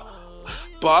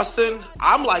 Boston,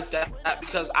 I'm like that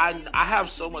because I have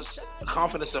so much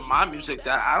confidence in my music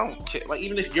that I don't care. Like,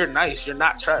 even if you're nice, you're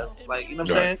not Trev. Like, you know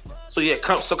what I'm saying? So yeah,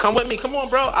 come with me. Come on,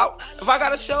 bro. If I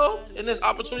got a show and there's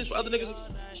opportunities for other niggas,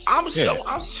 I'm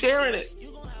sharing it.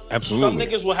 Absolutely. Some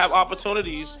niggas will have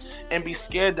opportunities and be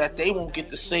scared that they won't get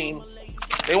the same.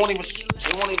 They won't even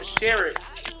share it.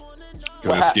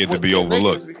 Because they're scared to be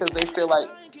overlooked. Because they feel like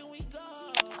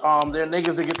they're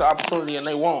niggas that get the opportunity and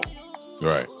they won't.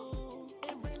 Right.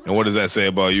 And what does that say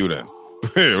about you then?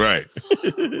 Right.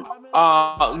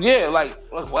 Yeah, like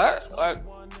what? Like,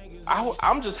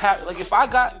 I'm just happy. Like,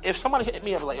 if somebody hit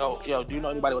me up like, yo, do you know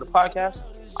anybody with a podcast?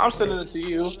 I'm sending it to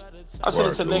you. I'm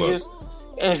sending it to niggas.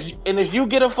 And if you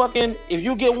get if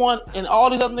you get one and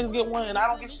all these other niggas get one and I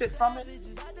don't get shit from it,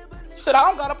 shit, I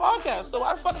don't got a podcast, so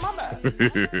why the fuck am I mad?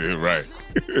 Right.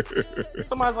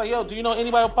 Somebody's like, yo, do you know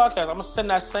anybody with a podcast? I'm gonna send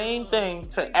that same thing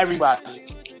to everybody.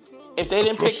 If they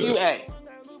didn't pick you, hey.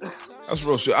 That's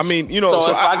real shit. I mean, you know,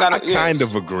 so I kind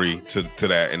of agree to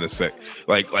that in a sec.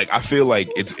 Like I feel like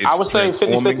it's I would say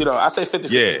 50-50 though. I say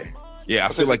 50-50. Yeah, I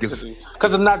feel like it's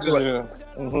because it's not just you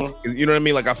know what I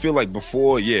mean. Like, I feel like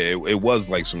before, it was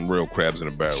like some real crabs in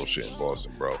a barrel shit in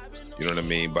Boston, bro. You know what I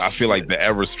mean? But I feel like the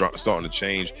era's starting to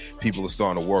change. People are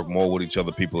starting to work more with each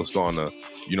other. People are starting to,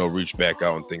 reach back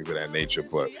out and things of that nature.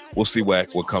 But we'll see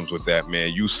what comes with that,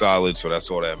 man. You solid, so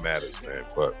that's all that matters, man.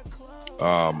 But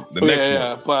the next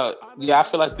one. But yeah, I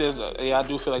feel like I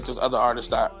do feel like there's other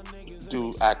artists that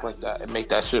do act like that and make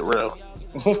that shit real.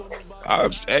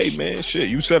 Hey man, shit,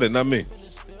 you said it, not me.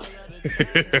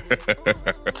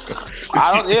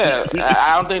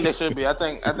 I don't think they should be. I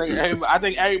think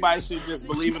everybody should just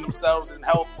believe in themselves and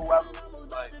help whoever.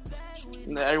 Like,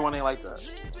 everyone ain't like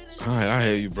that. All right, I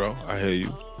hear you, bro. I hear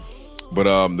you. But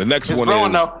the next one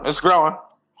growing, though. It's growing.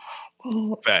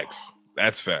 Facts.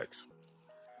 That's facts.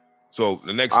 So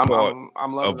the next part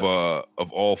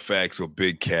of all facts or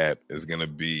big cap is gonna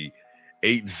be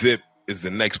 8Zip is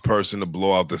the next person to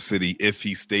blow out the city if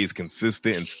he stays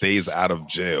consistent and stays out of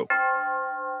jail.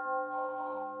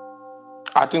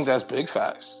 I think that's big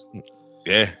facts.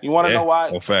 Yeah. You want to know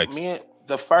why? All facts.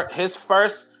 His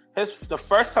first the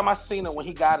first time I seen him when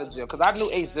he got out of jail, because I knew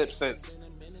A-Zip since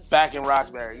back in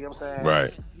Roxbury. You know what I'm saying?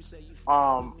 Right.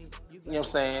 You know what I'm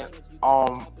saying?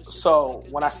 So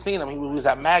when I seen him, he was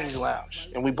at Maggie's Lounge,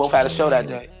 and we both had a show that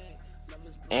day,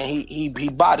 and he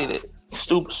bodied it,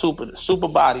 super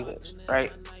bodied it,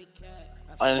 right?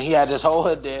 And he had this whole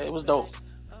hood there. It was dope.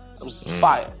 It was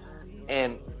fire.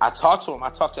 And I talked to him. I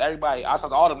talked to everybody. I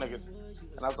talked to all them niggas,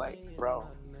 and I was like, bro,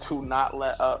 do not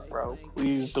let up, bro.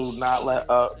 Please do not let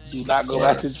up. Do not go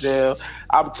back to jail.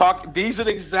 I'm talking. These are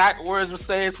the exact words we're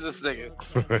saying to this nigga.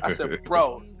 I said,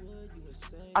 bro,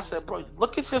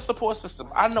 look at your support system.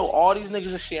 I know all these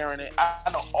niggas are sharing it.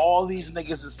 I know all these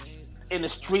niggas is in the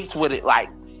streets with it. Like,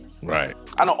 right.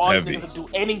 I know all these niggas will do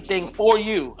anything for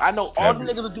you. I know all the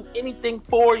niggas will do anything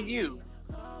for you.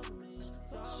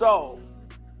 So,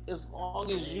 as long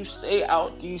as you stay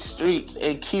out these streets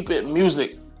and keep it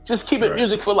music, just keep it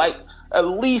music for like at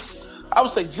least, I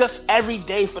would say, just every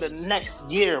day for the next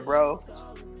year, bro.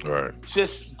 Right.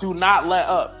 Just do not let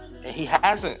up. And he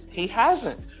hasn't.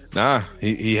 Nah,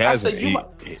 he hasn't.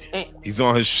 He's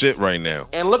on his shit right now.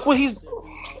 And look what he's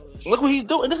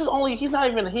doing. This is he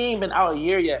ain't been out a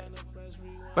year yet.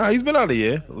 Nah, he's been out a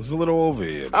year. It's a little over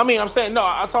here. I mean, I'm saying, no,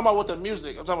 I'm talking about with the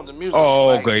music. Oh,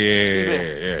 like,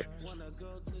 okay, yeah.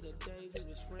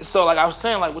 So, like I was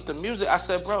saying, like with the music, I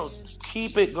said, bro,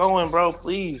 keep it going, bro,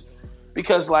 please.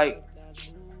 Because, like,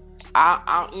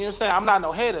 I you know what I'm saying? I'm not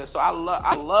no hater, so I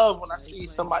love when I see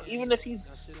somebody, even if he's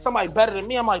somebody better than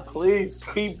me, I'm like, please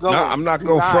keep going. Nah, I'm not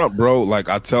gonna front, bro. Like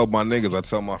I tell my niggas, I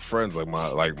tell my friends, like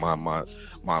my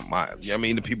I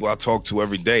mean, the people I talk to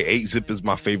every day, 8-Zip is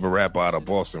my favorite rapper out of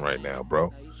Boston right now,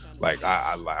 bro. Like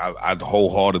I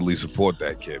wholeheartedly support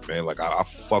that kid, man. Like I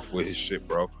fuck with his shit,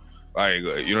 bro. Like,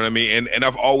 you know what I mean? And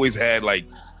I've always had like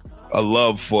a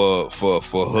love for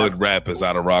hood rappers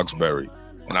out of Roxbury.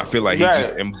 And I feel like he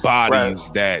just embodies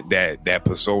that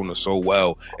persona so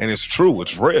well. And it's true,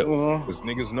 it's real. Because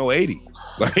niggas know 80.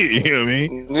 Like, you know what I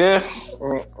mean? Yeah.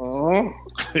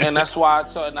 And that's why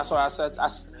I said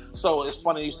so it's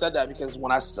funny you said that, because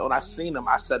when I seen him,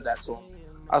 I said that to him.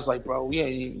 I was like, bro, yeah,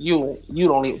 you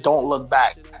don't look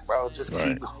back, bro. Just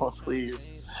keep going, please.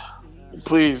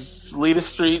 Please leave the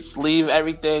streets, leave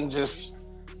everything, just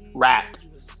rap.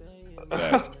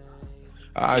 All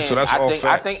right, so that's all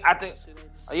facts. I think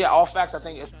all facts. I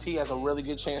think ST has a really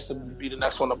good chance to be the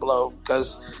next one to blow,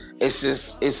 because it's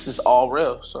just all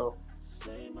real. So,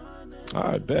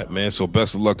 I bet, man. So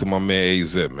best of luck to my man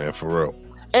A-Zip, man, for real.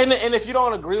 And if you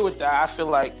don't agree with that, I feel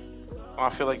like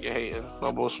you're hating.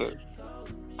 No bullshit.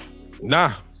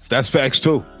 Nah, that's facts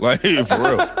too. Like, for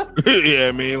real. Yeah,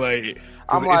 I mean, like,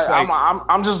 I'm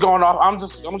just going off. I'm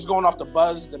just going off the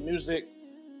buzz, the music,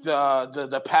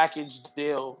 the package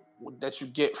deal that you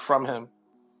get from him.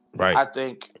 Right. I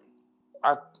think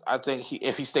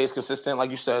if he stays consistent, like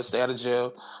you said, stay out of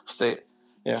jail,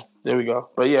 yeah, there we go.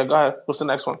 But yeah, go ahead. What's the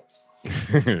next one?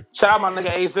 Shout out my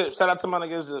nigga A-Zip. Shout out to my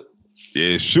nigga A-Zip.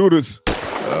 Yeah, shooters.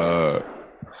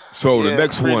 So the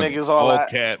next one, all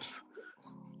caps.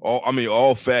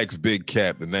 All facts, big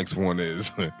cap. The next one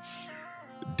is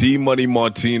D Money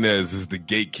Martinez is the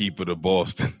gatekeeper to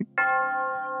Boston.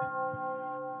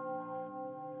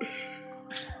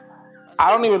 I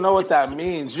don't even know what that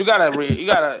means. You gotta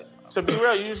to be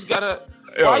real, you just gotta.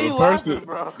 Why are you laughing,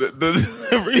 bro?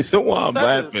 The reason why I'm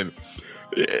laughing,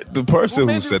 the person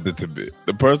who said it to me,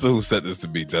 the person who said this to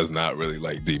me does not really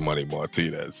like D Money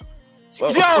Martinez. So,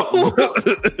 Yo!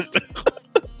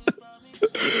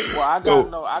 Well, I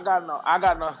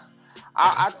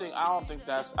don't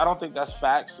think that's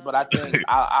facts, but I think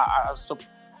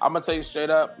I'm gonna tell you straight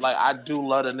up, like, I do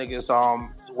love the nigga's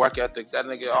work ethic. That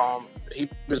nigga he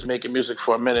been making music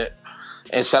for a minute.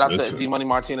 And shout out to D Money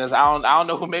Martinez. I don't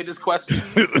know who made this question,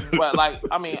 but like,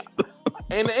 I mean,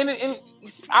 and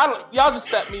y'all just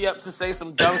set me up to say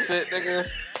some dumb shit, nigga.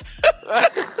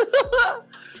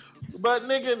 But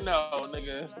nigga, no,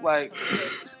 nigga. Like,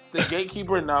 the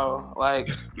gatekeeper, no. Like,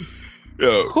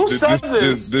 yo, who said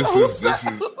this? This is.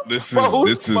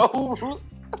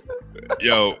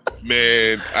 Yo,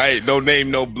 man, don't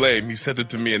name no blame. He sent it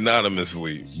to me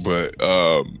anonymously, but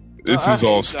this is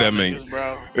all stemming.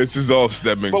 This is all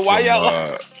stemming. But why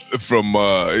y'all? From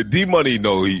D Money,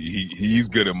 no, he's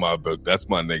good in my book. That's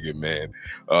my nigga, man.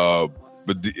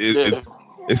 But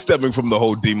it's stemming from the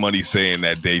whole D Money saying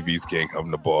that Davies can't come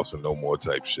to Boston no more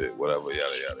type shit, whatever, yada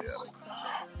yada yada.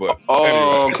 But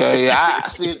anyway. Okay, I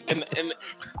see, and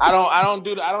I don't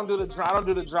do the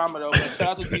drama though. But shout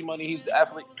out to D Money, he's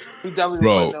definitely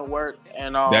putting in work,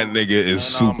 and that nigga is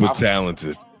super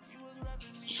talented.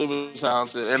 Super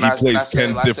talented, and he plays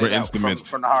 10 different instruments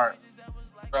from the heart.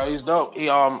 bro. He's dope. He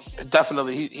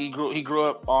definitely he grew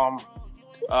up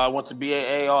went to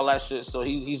BAA, all that shit. So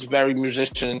he's very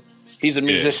musician. He's a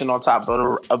musician on top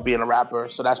of being a rapper.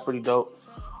 So that's pretty dope.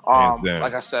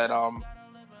 Like I said,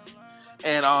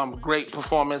 and great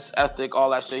performance ethic, all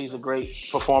that shit. He's a great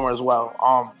performer as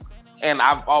well. And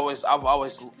I've always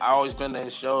been to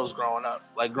his shows growing up.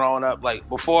 Like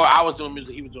before I was doing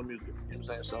music, he was doing music. You know what I'm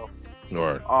saying? So,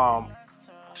 all right.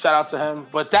 Shout out to him.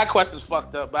 But that question's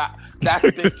fucked up. But that's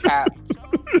Big Cap.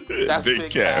 That's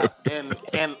Big Cap. And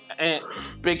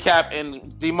Big Cap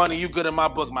and D Money, you good in my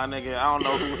book, my nigga. I don't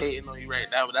know who hating on you right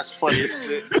now, but that's funny as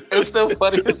shit. It's still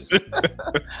funny as shit.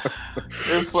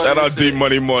 It's funny. Shout out D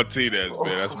Money Martinez,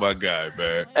 man. That's my guy,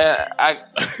 man.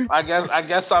 I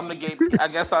guess I'm the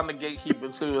gatekeeper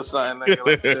too or something. Nigga.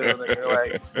 Like, chill, nigga.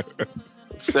 Like,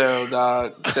 chill,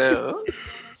 dog. Chill.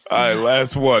 All right,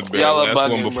 last one, man. Y'all last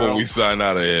bugging, one before bro. we sign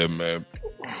out of here, man.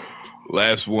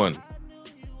 Last one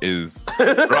is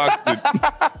Brockton.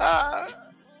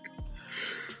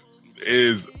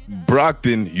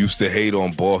 Brockton used to hate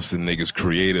on Boston niggas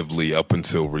creatively up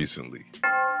until recently.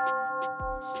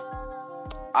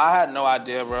 I had no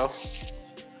idea, bro.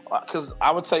 Because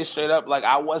I would tell you straight up, like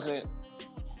I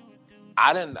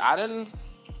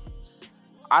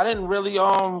didn't really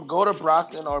go to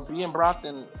Brockton or be in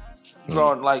Brockton,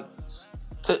 bro, like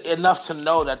enough to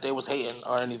know that they was hating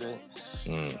or anything.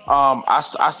 I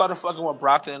started fucking with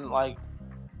Brockton like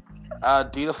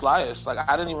D the Flyers. Like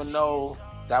I didn't even know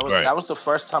that was the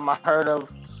first time I heard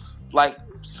of like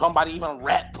somebody even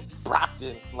rap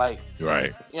Brockton. Like,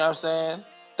 right. You know what I'm saying?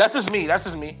 That's just me.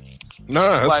 No,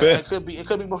 that's like, fair. It could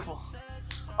be before.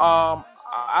 I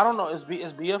don't know.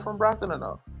 Is Bia from Brockton or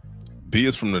no? B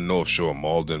is from the North Shore,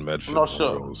 Malden, Medford. North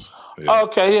Shore. Yeah.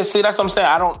 Okay, yeah. See, that's what I'm saying.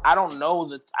 I don't know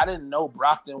that. I didn't know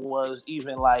Brockton was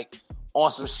even like on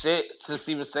some shit to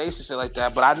even say some shit like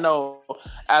that. But I know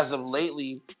as of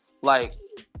lately, like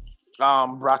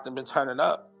Brockton been turning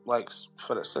up like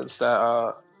since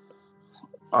that.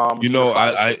 You know,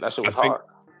 that shit was think hard.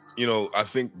 You know, I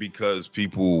think because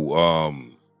people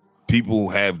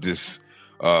have this.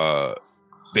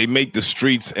 They make the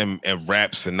streets and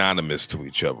rap synonymous to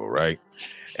each other, right?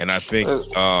 And I think,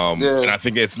 and I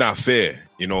think it's not fair,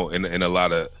 you know, in a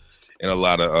lot of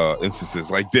instances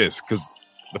like this, because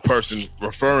the person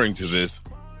referring to this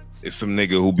is some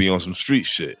nigga who be on some street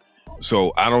shit.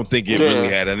 So I don't think it really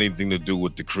had anything to do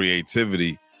with the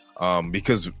creativity,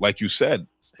 because, like you said,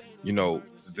 you know,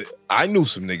 I knew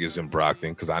some niggas in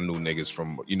Brockton because I knew niggas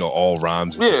from, you know, All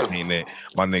Rhymes Entertainment,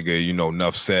 my nigga, you know,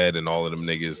 Nuff Said and all of them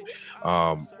niggas.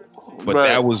 But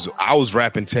I was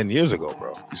rapping 10 years ago, bro.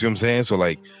 You see what I'm saying? So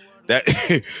like that,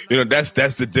 you know, that's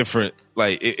the different,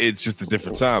 like it's just a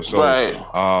different time. So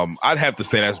I'd have to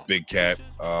say that's Big Cat.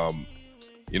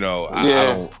 You know,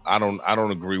 I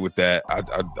don't agree with that.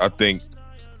 I think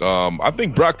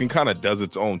Brockton kind of does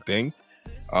its own thing.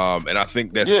 And I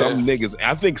think that some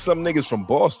niggas from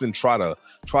Boston try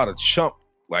to chump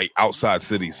like outside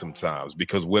cities sometimes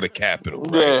because we're the capital,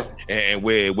 right? And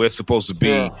we're supposed to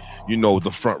be, you know,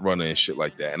 the front runner and shit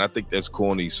like that. And I think that's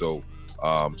corny. So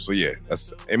yeah,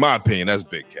 that's, in my opinion, that's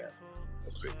Big Cat.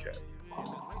 That's Big Cat.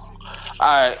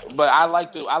 All right, but I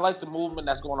like the movement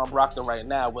that's going on Brockton right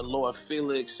now with Lord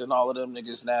Felix and all of them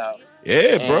niggas now.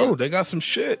 Yeah, and bro, they got some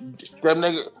shit. Them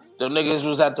niggas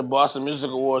was at the Boston Music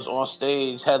Awards on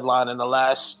stage headlining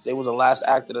they was the last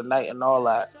act of the night and all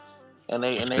that. And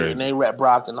they rep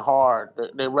Brockton hard.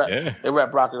 They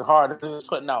rep Brockton hard. They're just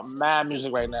putting out mad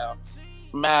music right now.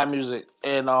 Mad music.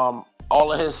 And all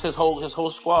of his whole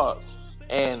squad.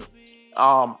 And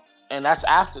that's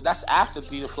after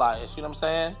D the Flyers, you know what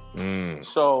I'm saying?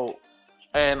 So,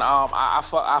 and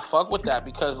I fuck with that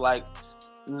because like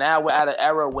now we're at an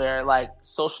era where like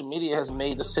social media has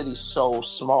made the city so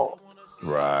small.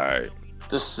 Right.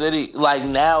 The city, like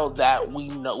now that we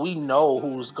know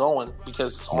who's going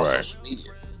because it's on social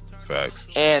media. Facts.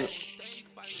 And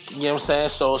you know what I'm saying?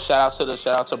 So shout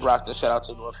out to Brockton, shout out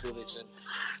to Lord Felix and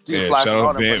D the Flyers.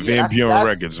 Shout out Van Buren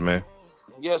Records, man.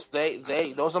 Yes,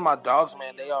 they those are my dogs,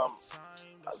 man.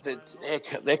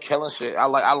 They're killing shit. I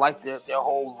like their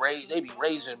whole rage. They be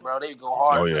raging, bro. They go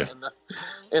hard. Oh yeah.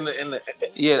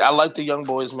 I like the young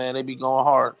boys, man. They be going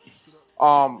hard.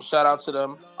 Shout out to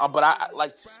them. But I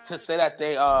like to say that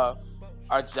they are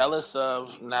jealous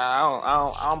of.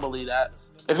 Nah, I don't believe that.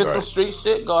 If it's some street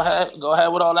shit, go ahead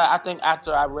with all that. I think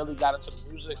after I really got into the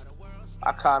music,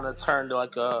 I kind of turned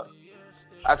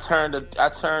I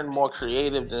turned more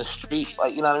creative than street.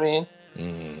 Like, you know what I mean?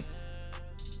 Mm-hmm.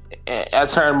 I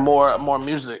turned more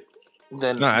music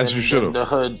than the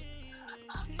hood.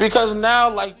 Because now,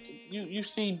 like, you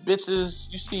see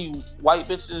bitches, you see white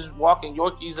bitches walking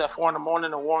Yorkies at 4 a.m.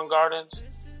 in Warren Gardens.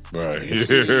 Right.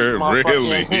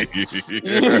 Really?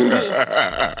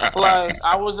 Like,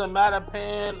 I was in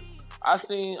Mattapan. I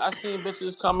seen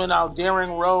bitches coming out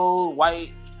Daring Road,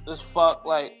 white as fuck.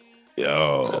 Like,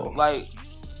 yo, like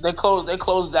they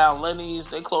closed down Lenny's.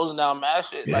 They closing down mad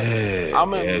shit. Like,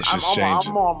 I'm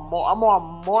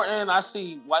on Morton. I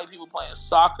see white people playing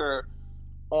soccer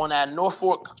on that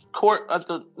Norfolk court at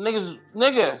the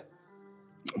nigga.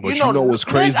 But you know what's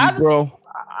crazy, bro?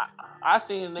 I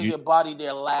seen a nigga body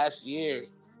there last year.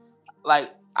 Like,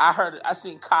 I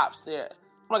seen cops there.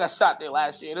 I got shot there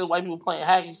last year. There's white people playing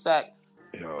hacky sack.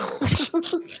 Yo.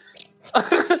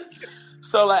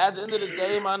 So, like, at the end of the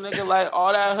day, my nigga, like,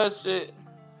 all that hood shit.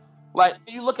 Like,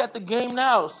 you look at the game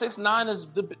now. 6ix9ine is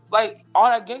like, all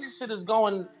that gangster shit is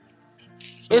going.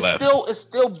 It's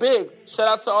still big. Shout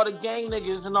out to all the gang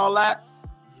niggas and all that.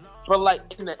 But,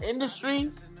 like, in the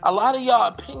industry, a lot of y'all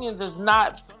opinions is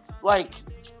not like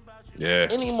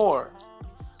anymore.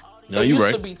 No, it you used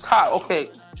right. to be top. Okay.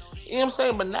 You know what I'm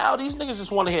saying? But now these niggas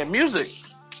just want to hear music.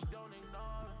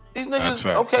 These niggas,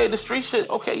 okay, the street shit,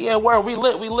 okay, yeah, word, we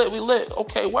lit,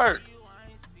 okay, word.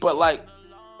 But, like,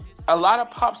 a lot of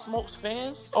Pop Smoke's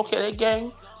fans, okay, they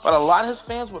gang, but a lot of his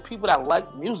fans were people that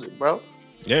like music, bro.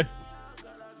 Yeah.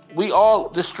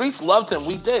 The streets loved him,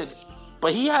 we did.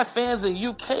 But he had fans in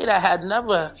UK that had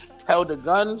never held a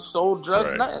gun, sold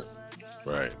drugs, nothing.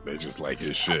 Right, they just like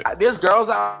his shit. There's girls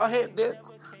out here,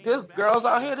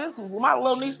 there's my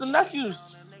little nieces and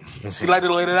nephews. She like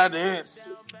the way that I dance.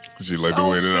 She like the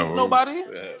way that I move. Nobody.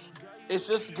 Yeah. It's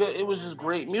just good. It was just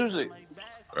great music.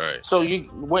 Right. So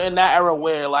we're in that era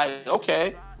where, like,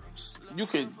 okay, you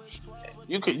can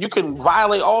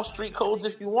violate all street codes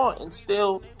if you want and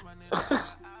still.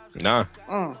 Nah.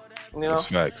 You know. That's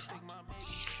facts.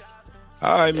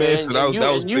 All right, man. So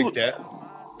that was Big Cat.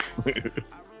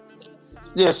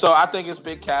 Yeah. So I think it's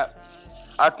Big Cat.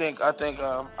 I think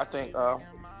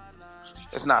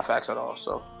it's not facts at all.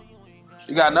 So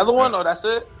you got another one, or that's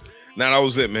it? Nah, that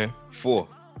was it, man. 4.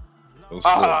 It was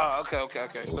 4.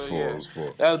 Okay. It was So 4. yeah, It was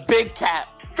 4. that was Big Cat.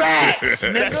 Facts,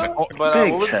 nigga.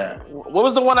 But what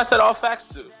was the one I said all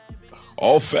facts to?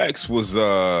 All facts was it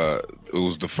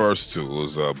was the first two. It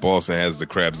was Boston has the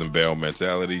crabs and barrel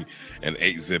mentality, and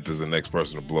 8-Zip is the next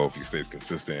person to blow if he stays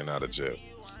consistent and out of jail.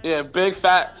 Yeah, Big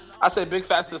Fat. I say Big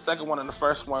Fat's the second one, and the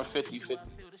first one 50-50.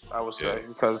 I would say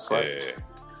because like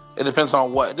it depends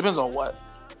on what. It depends on what.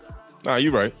 Nah,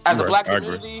 you're right. As a black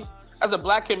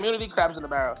community, crabs in the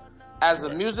barrel. As a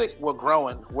music, we're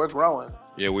growing. We're growing.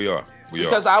 Yeah, we are.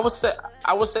 Because I would say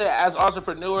as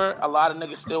entrepreneur, a lot of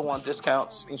niggas still want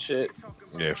discounts and shit.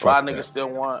 Yeah, a lot of niggas still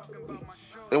want.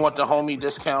 They want the homie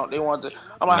discount. They want the.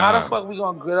 I'm like, how the fuck we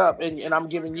gonna get up? And I'm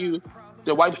giving you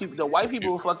the white people. The white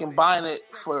people fucking buying it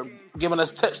for giving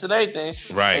us tips and everything.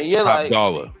 Right. And you're top like,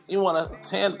 dollar. You want to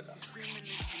hand.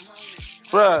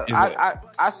 Bruh,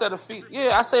 I set a fee.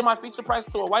 Yeah, I say my feature price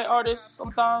to a white artist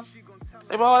sometimes.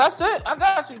 They go, oh, that's it. I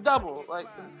got you double. Like,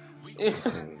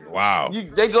 wow.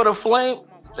 They go to Flame.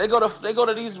 They go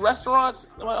to these restaurants.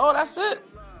 They're like, oh, that's it.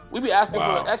 We be asking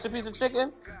for an extra piece of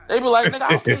chicken. They be like, nigga,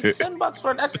 I'll pay $10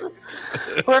 for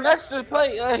an extra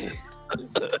plate. Like,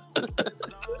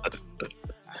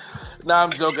 nah,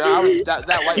 I'm joking. I was that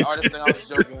white artist thing. I was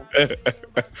joking.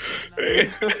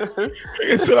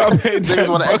 I said I paid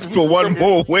 $10 for one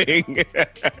more wing.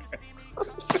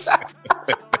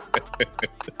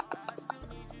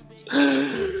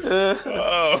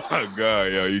 Oh my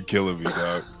god, yo, you killing me,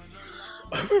 dog.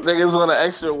 Niggas want an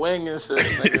extra wing and shit.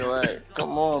 Nigga, like,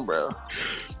 come on, bro.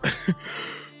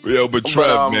 Yo, but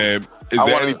Trev, man, is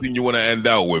there anything you want to end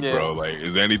out with, bro? Like,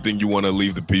 is there anything you want to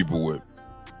leave the people with?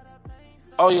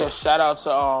 Oh yeah, shout out to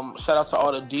all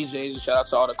the DJs and shout out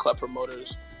to all the club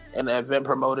promoters and the event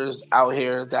promoters out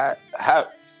here that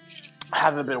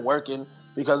haven't been working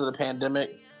because of the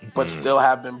pandemic, but still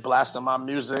have been blasting my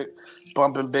music,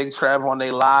 bumping Big Trev on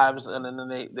their lives and then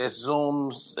their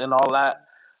Zooms and all that.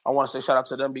 I want to say shout out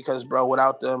to them because, bro,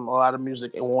 without them, a lot of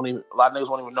niggas won't even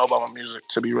know about my music,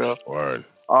 to be real. Word.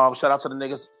 Shout out to the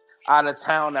niggas out of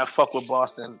town that fuck with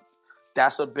Boston.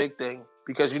 That's a big thing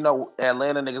because, you know,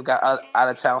 Atlanta niggas got out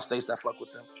of town states that fuck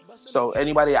with them. So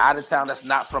anybody out of town that's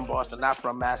not from Boston, not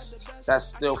from Mass, that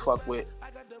still fuck with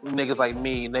niggas like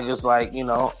me, niggas like, you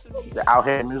know, the out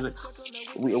here music.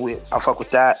 I fuck with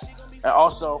that. And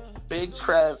also, Big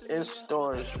Trev in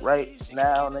stores right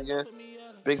now, nigga.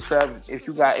 Big Trev, if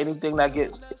you got anything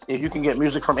if you can get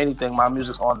music from anything, my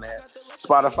music's on there.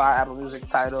 Spotify, Apple Music,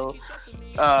 Tidal,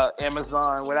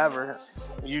 Amazon, whatever,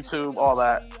 YouTube, all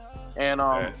that. And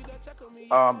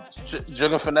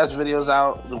Jug and Finesse videos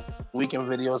out. weekend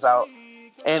videos out.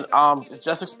 And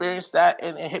just experience that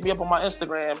and hit me up on my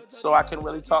Instagram so I can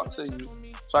really talk to you.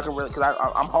 So I can really, because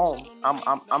I'm home.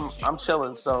 I'm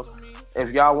chilling. So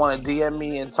if y'all want to DM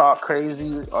me and talk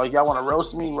crazy, or y'all want to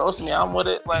roast me. I'm with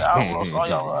it. Like, I'll roast all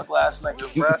y'all ugly ass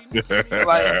niggas, bro.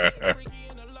 Like,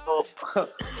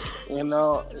 you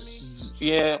know,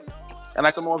 yeah. And I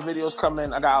got some more videos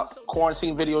coming. I got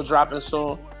quarantine video dropping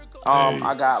soon.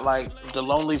 I got like the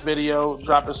Lonely video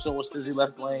dropping soon with Stizzy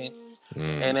Left Lane.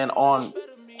 And then on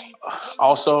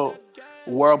also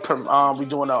World, we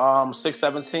doing a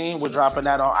 617. We're dropping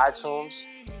that on iTunes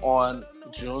on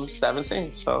June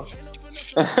 17th. So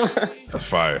that's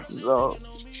fire. So,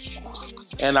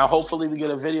 and hopefully we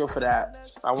get a video for that.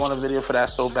 I want a video for that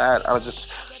so bad.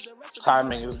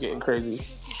 Timing is getting crazy.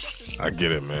 I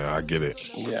get it, man. I get it.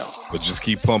 Yeah. But just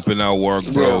keep pumping out work,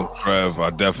 bro. Trev, I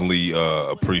definitely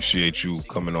appreciate you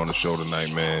coming on the show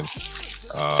tonight, man.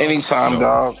 Anytime,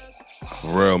 dog. For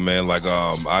real, man. Like,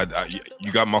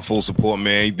 you got my full support,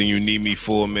 man. Anything you need me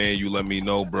for, man, you let me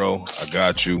know, bro. I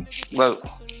got you. Well,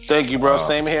 thank you, bro.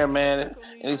 Same here, man.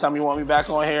 Anytime you want me back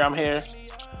on here, I'm here.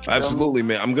 Absolutely,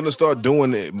 man. I'm gonna start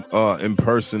doing it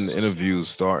in-person interviews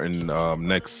starting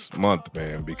next month,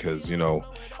 man, because you know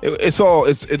it's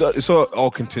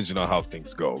all contingent on how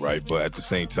things go, right? But at the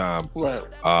same time, right.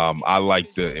 I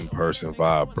like the in-person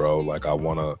vibe, bro. Like I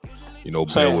wanna,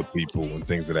 build with people and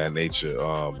things of that nature.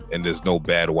 And there's no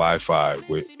bad Wi-Fi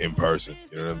with in person.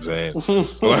 You know what I'm saying?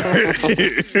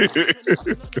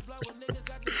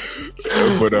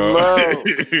 But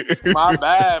my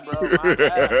bad, bro. My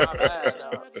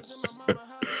bad.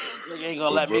 You ain't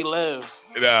gonna let me live.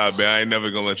 Nah, man, I ain't never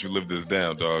gonna let you live this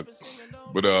down, dog.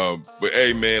 But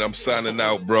hey, man, I'm signing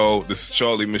out, bro. This is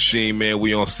Charlie Machine, man.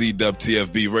 We on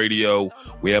CWTFB Radio.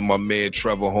 We have my man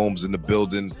Trevor Holmes in the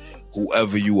building.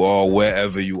 Whoever you are,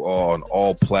 wherever you are, on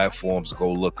all platforms, go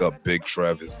look up Big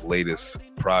Trev, his latest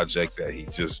project that he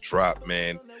just dropped,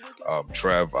 man.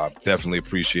 Trev, I definitely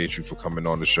appreciate you for coming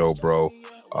on the show, bro.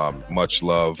 Much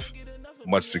love,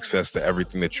 much success to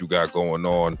everything that you got going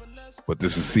on. But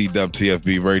this is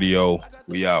CWTFB Radio.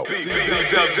 We out.